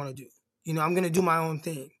want to do. I'm going to do my own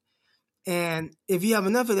thing. And if you have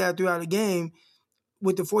enough of that throughout a game,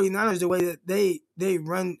 with the 49ers, the way that they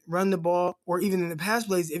run the ball, or even in the pass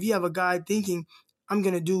plays, if you have a guy thinking, I'm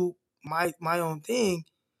going to do my own thing,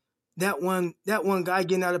 that one guy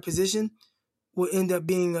getting out of position will end up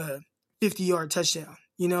being a 50-yard touchdown,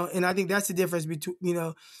 and I think that's the difference between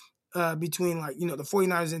the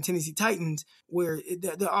 49ers and Tennessee Titans, where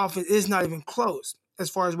the offense is not even close as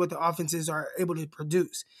far as what the offenses are able to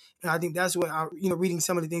produce. And I think that's what reading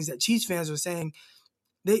some of the things that Chiefs fans are saying,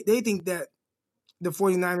 they think that the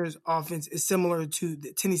 49ers offense is similar to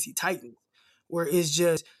the Tennessee Titans, where it's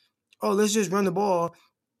just, let's just run the ball.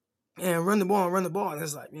 And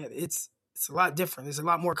it's like, man, it's a lot different. It's a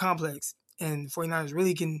lot more complex. And 49ers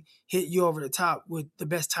really can hit you over the top with the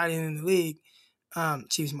best tight end in the league.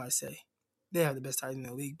 Chiefs might say they have the best tight end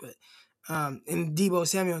in the league, but and Deebo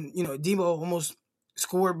Samuel, Deebo almost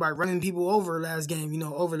scored by running people over last game,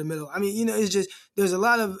 over the middle. I mean, it's just, there's a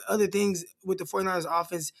lot of other things with the 49ers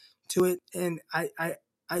offense to it, and I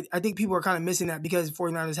think people are kind of missing that because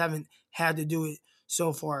 49ers haven't had to do it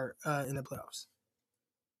so far in the playoffs.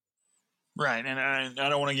 Right, and I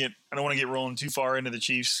don't want to get rolling too far into the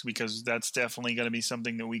Chiefs because that's definitely going to be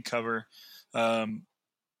something that we cover.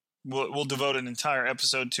 We'll devote an entire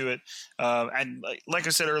episode to it. And like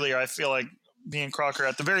I said earlier, I feel like me and Crocker,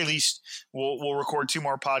 at the very least, we'll record 2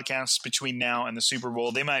 more podcasts between now and the Super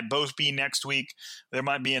Bowl. They might both be next week. There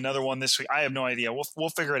might be another one this week. I have no idea. We'll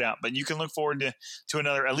figure it out. But you can look forward to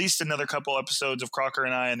at least another couple episodes of Crocker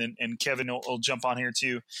and I, and Kevin will jump on here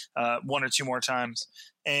too, 1 or 2 more times.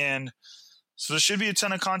 And so there should be a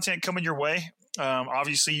ton of content coming your way.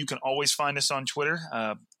 Obviously, you can always find us on Twitter.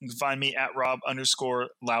 You can find me at Rob_Louder,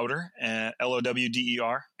 Lowder,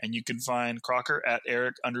 and you can find Crocker at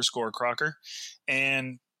Eric_Crocker.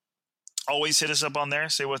 And always hit us up on there.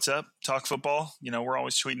 Say what's up. Talk football. We're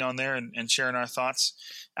always tweeting on there and sharing our thoughts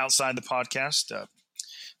outside the podcast.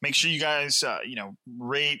 Make sure you guys,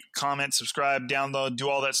 rate, comment, subscribe, download, do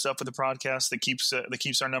all that stuff with the podcast that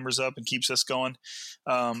keeps our numbers up and keeps us going.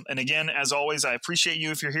 And again, as always, I appreciate you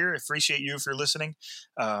if you're here. I appreciate you if you're listening.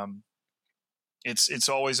 it's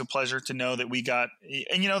always a pleasure to know that we got,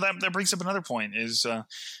 and that brings up another point is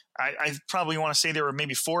I probably want to say there were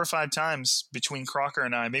maybe 4 or 5 times between Crocker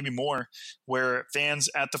and I, maybe more, where fans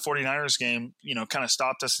at the 49ers game, kind of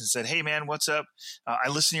stopped us and said, "Hey man, what's up? I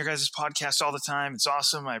listen to your guys' podcast all the time. It's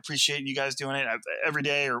awesome. I appreciate you guys doing it every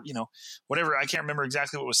day," or, whatever. I can't remember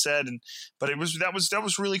exactly what was said. But that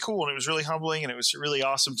was really cool. And it was really humbling. And it was really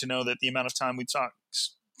awesome to know that the amount of time we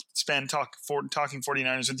spend talking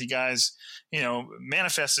 49ers with you guys,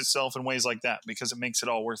 manifests itself in ways like that, because it makes it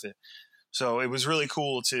all worth it. So it was really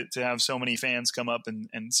cool to have so many fans come up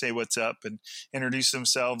and say what's up and introduce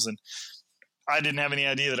themselves. And I didn't have any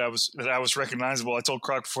idea that I was recognizable. I told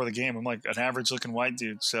Croc before the game, I'm like an average looking white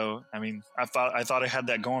dude. So, I mean, I thought I had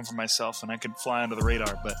that going for myself and I could fly under the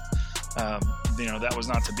radar, but that was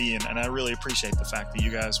not to be. And I really appreciate the fact that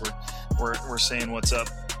you guys were saying what's up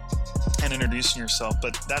and introducing yourself.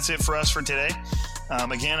 But that's it for us for today.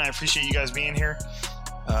 Again, I appreciate you guys being here.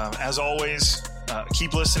 As always,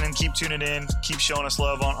 keep listening, keep tuning in, keep showing us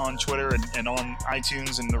love on Twitter and on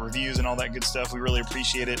iTunes and the reviews and all that good stuff. We really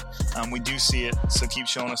appreciate it. We do see it, so keep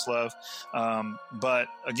showing us love. But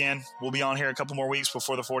again, we'll be on here a couple more weeks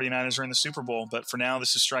before the 49ers are in the Super Bowl. But for now,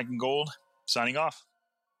 this is Striking Gold, signing off.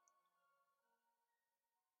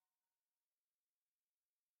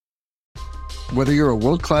 Whether you're a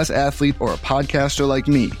world-class athlete or a podcaster like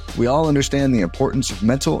me, we all understand the importance of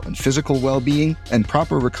mental and physical well-being and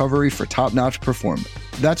proper recovery for top-notch performance.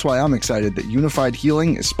 That's why I'm excited that Unified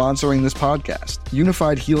Healing is sponsoring this podcast.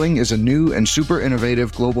 Unified Healing is a new and super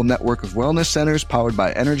innovative global network of wellness centers powered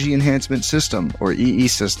by Energy Enhancement System, or EE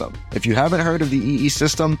System. If you haven't heard of the EE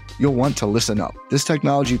System, you'll want to listen up. This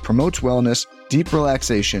technology promotes wellness, deep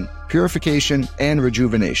relaxation, purification, and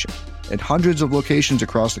rejuvenation. At hundreds of locations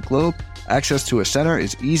across the globe, access to a center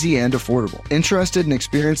is easy and affordable. Interested in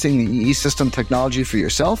experiencing the EE System technology for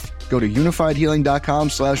yourself? Go to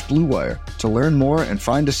unifiedhealing.com/bluewire to learn more and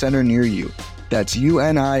find a center near you. That's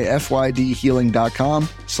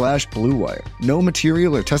unifydhealing.com/bluewire. No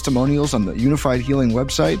material or testimonials on the Unified Healing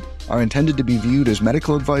website are intended to be viewed as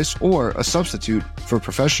medical advice or a substitute for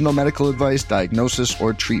professional medical advice, diagnosis,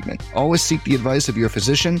 or treatment. Always seek the advice of your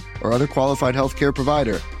physician or other qualified healthcare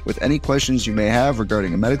provider with any questions you may have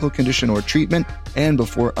regarding a medical condition or treatment and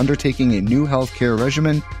before undertaking a new healthcare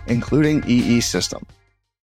regimen, including EE System.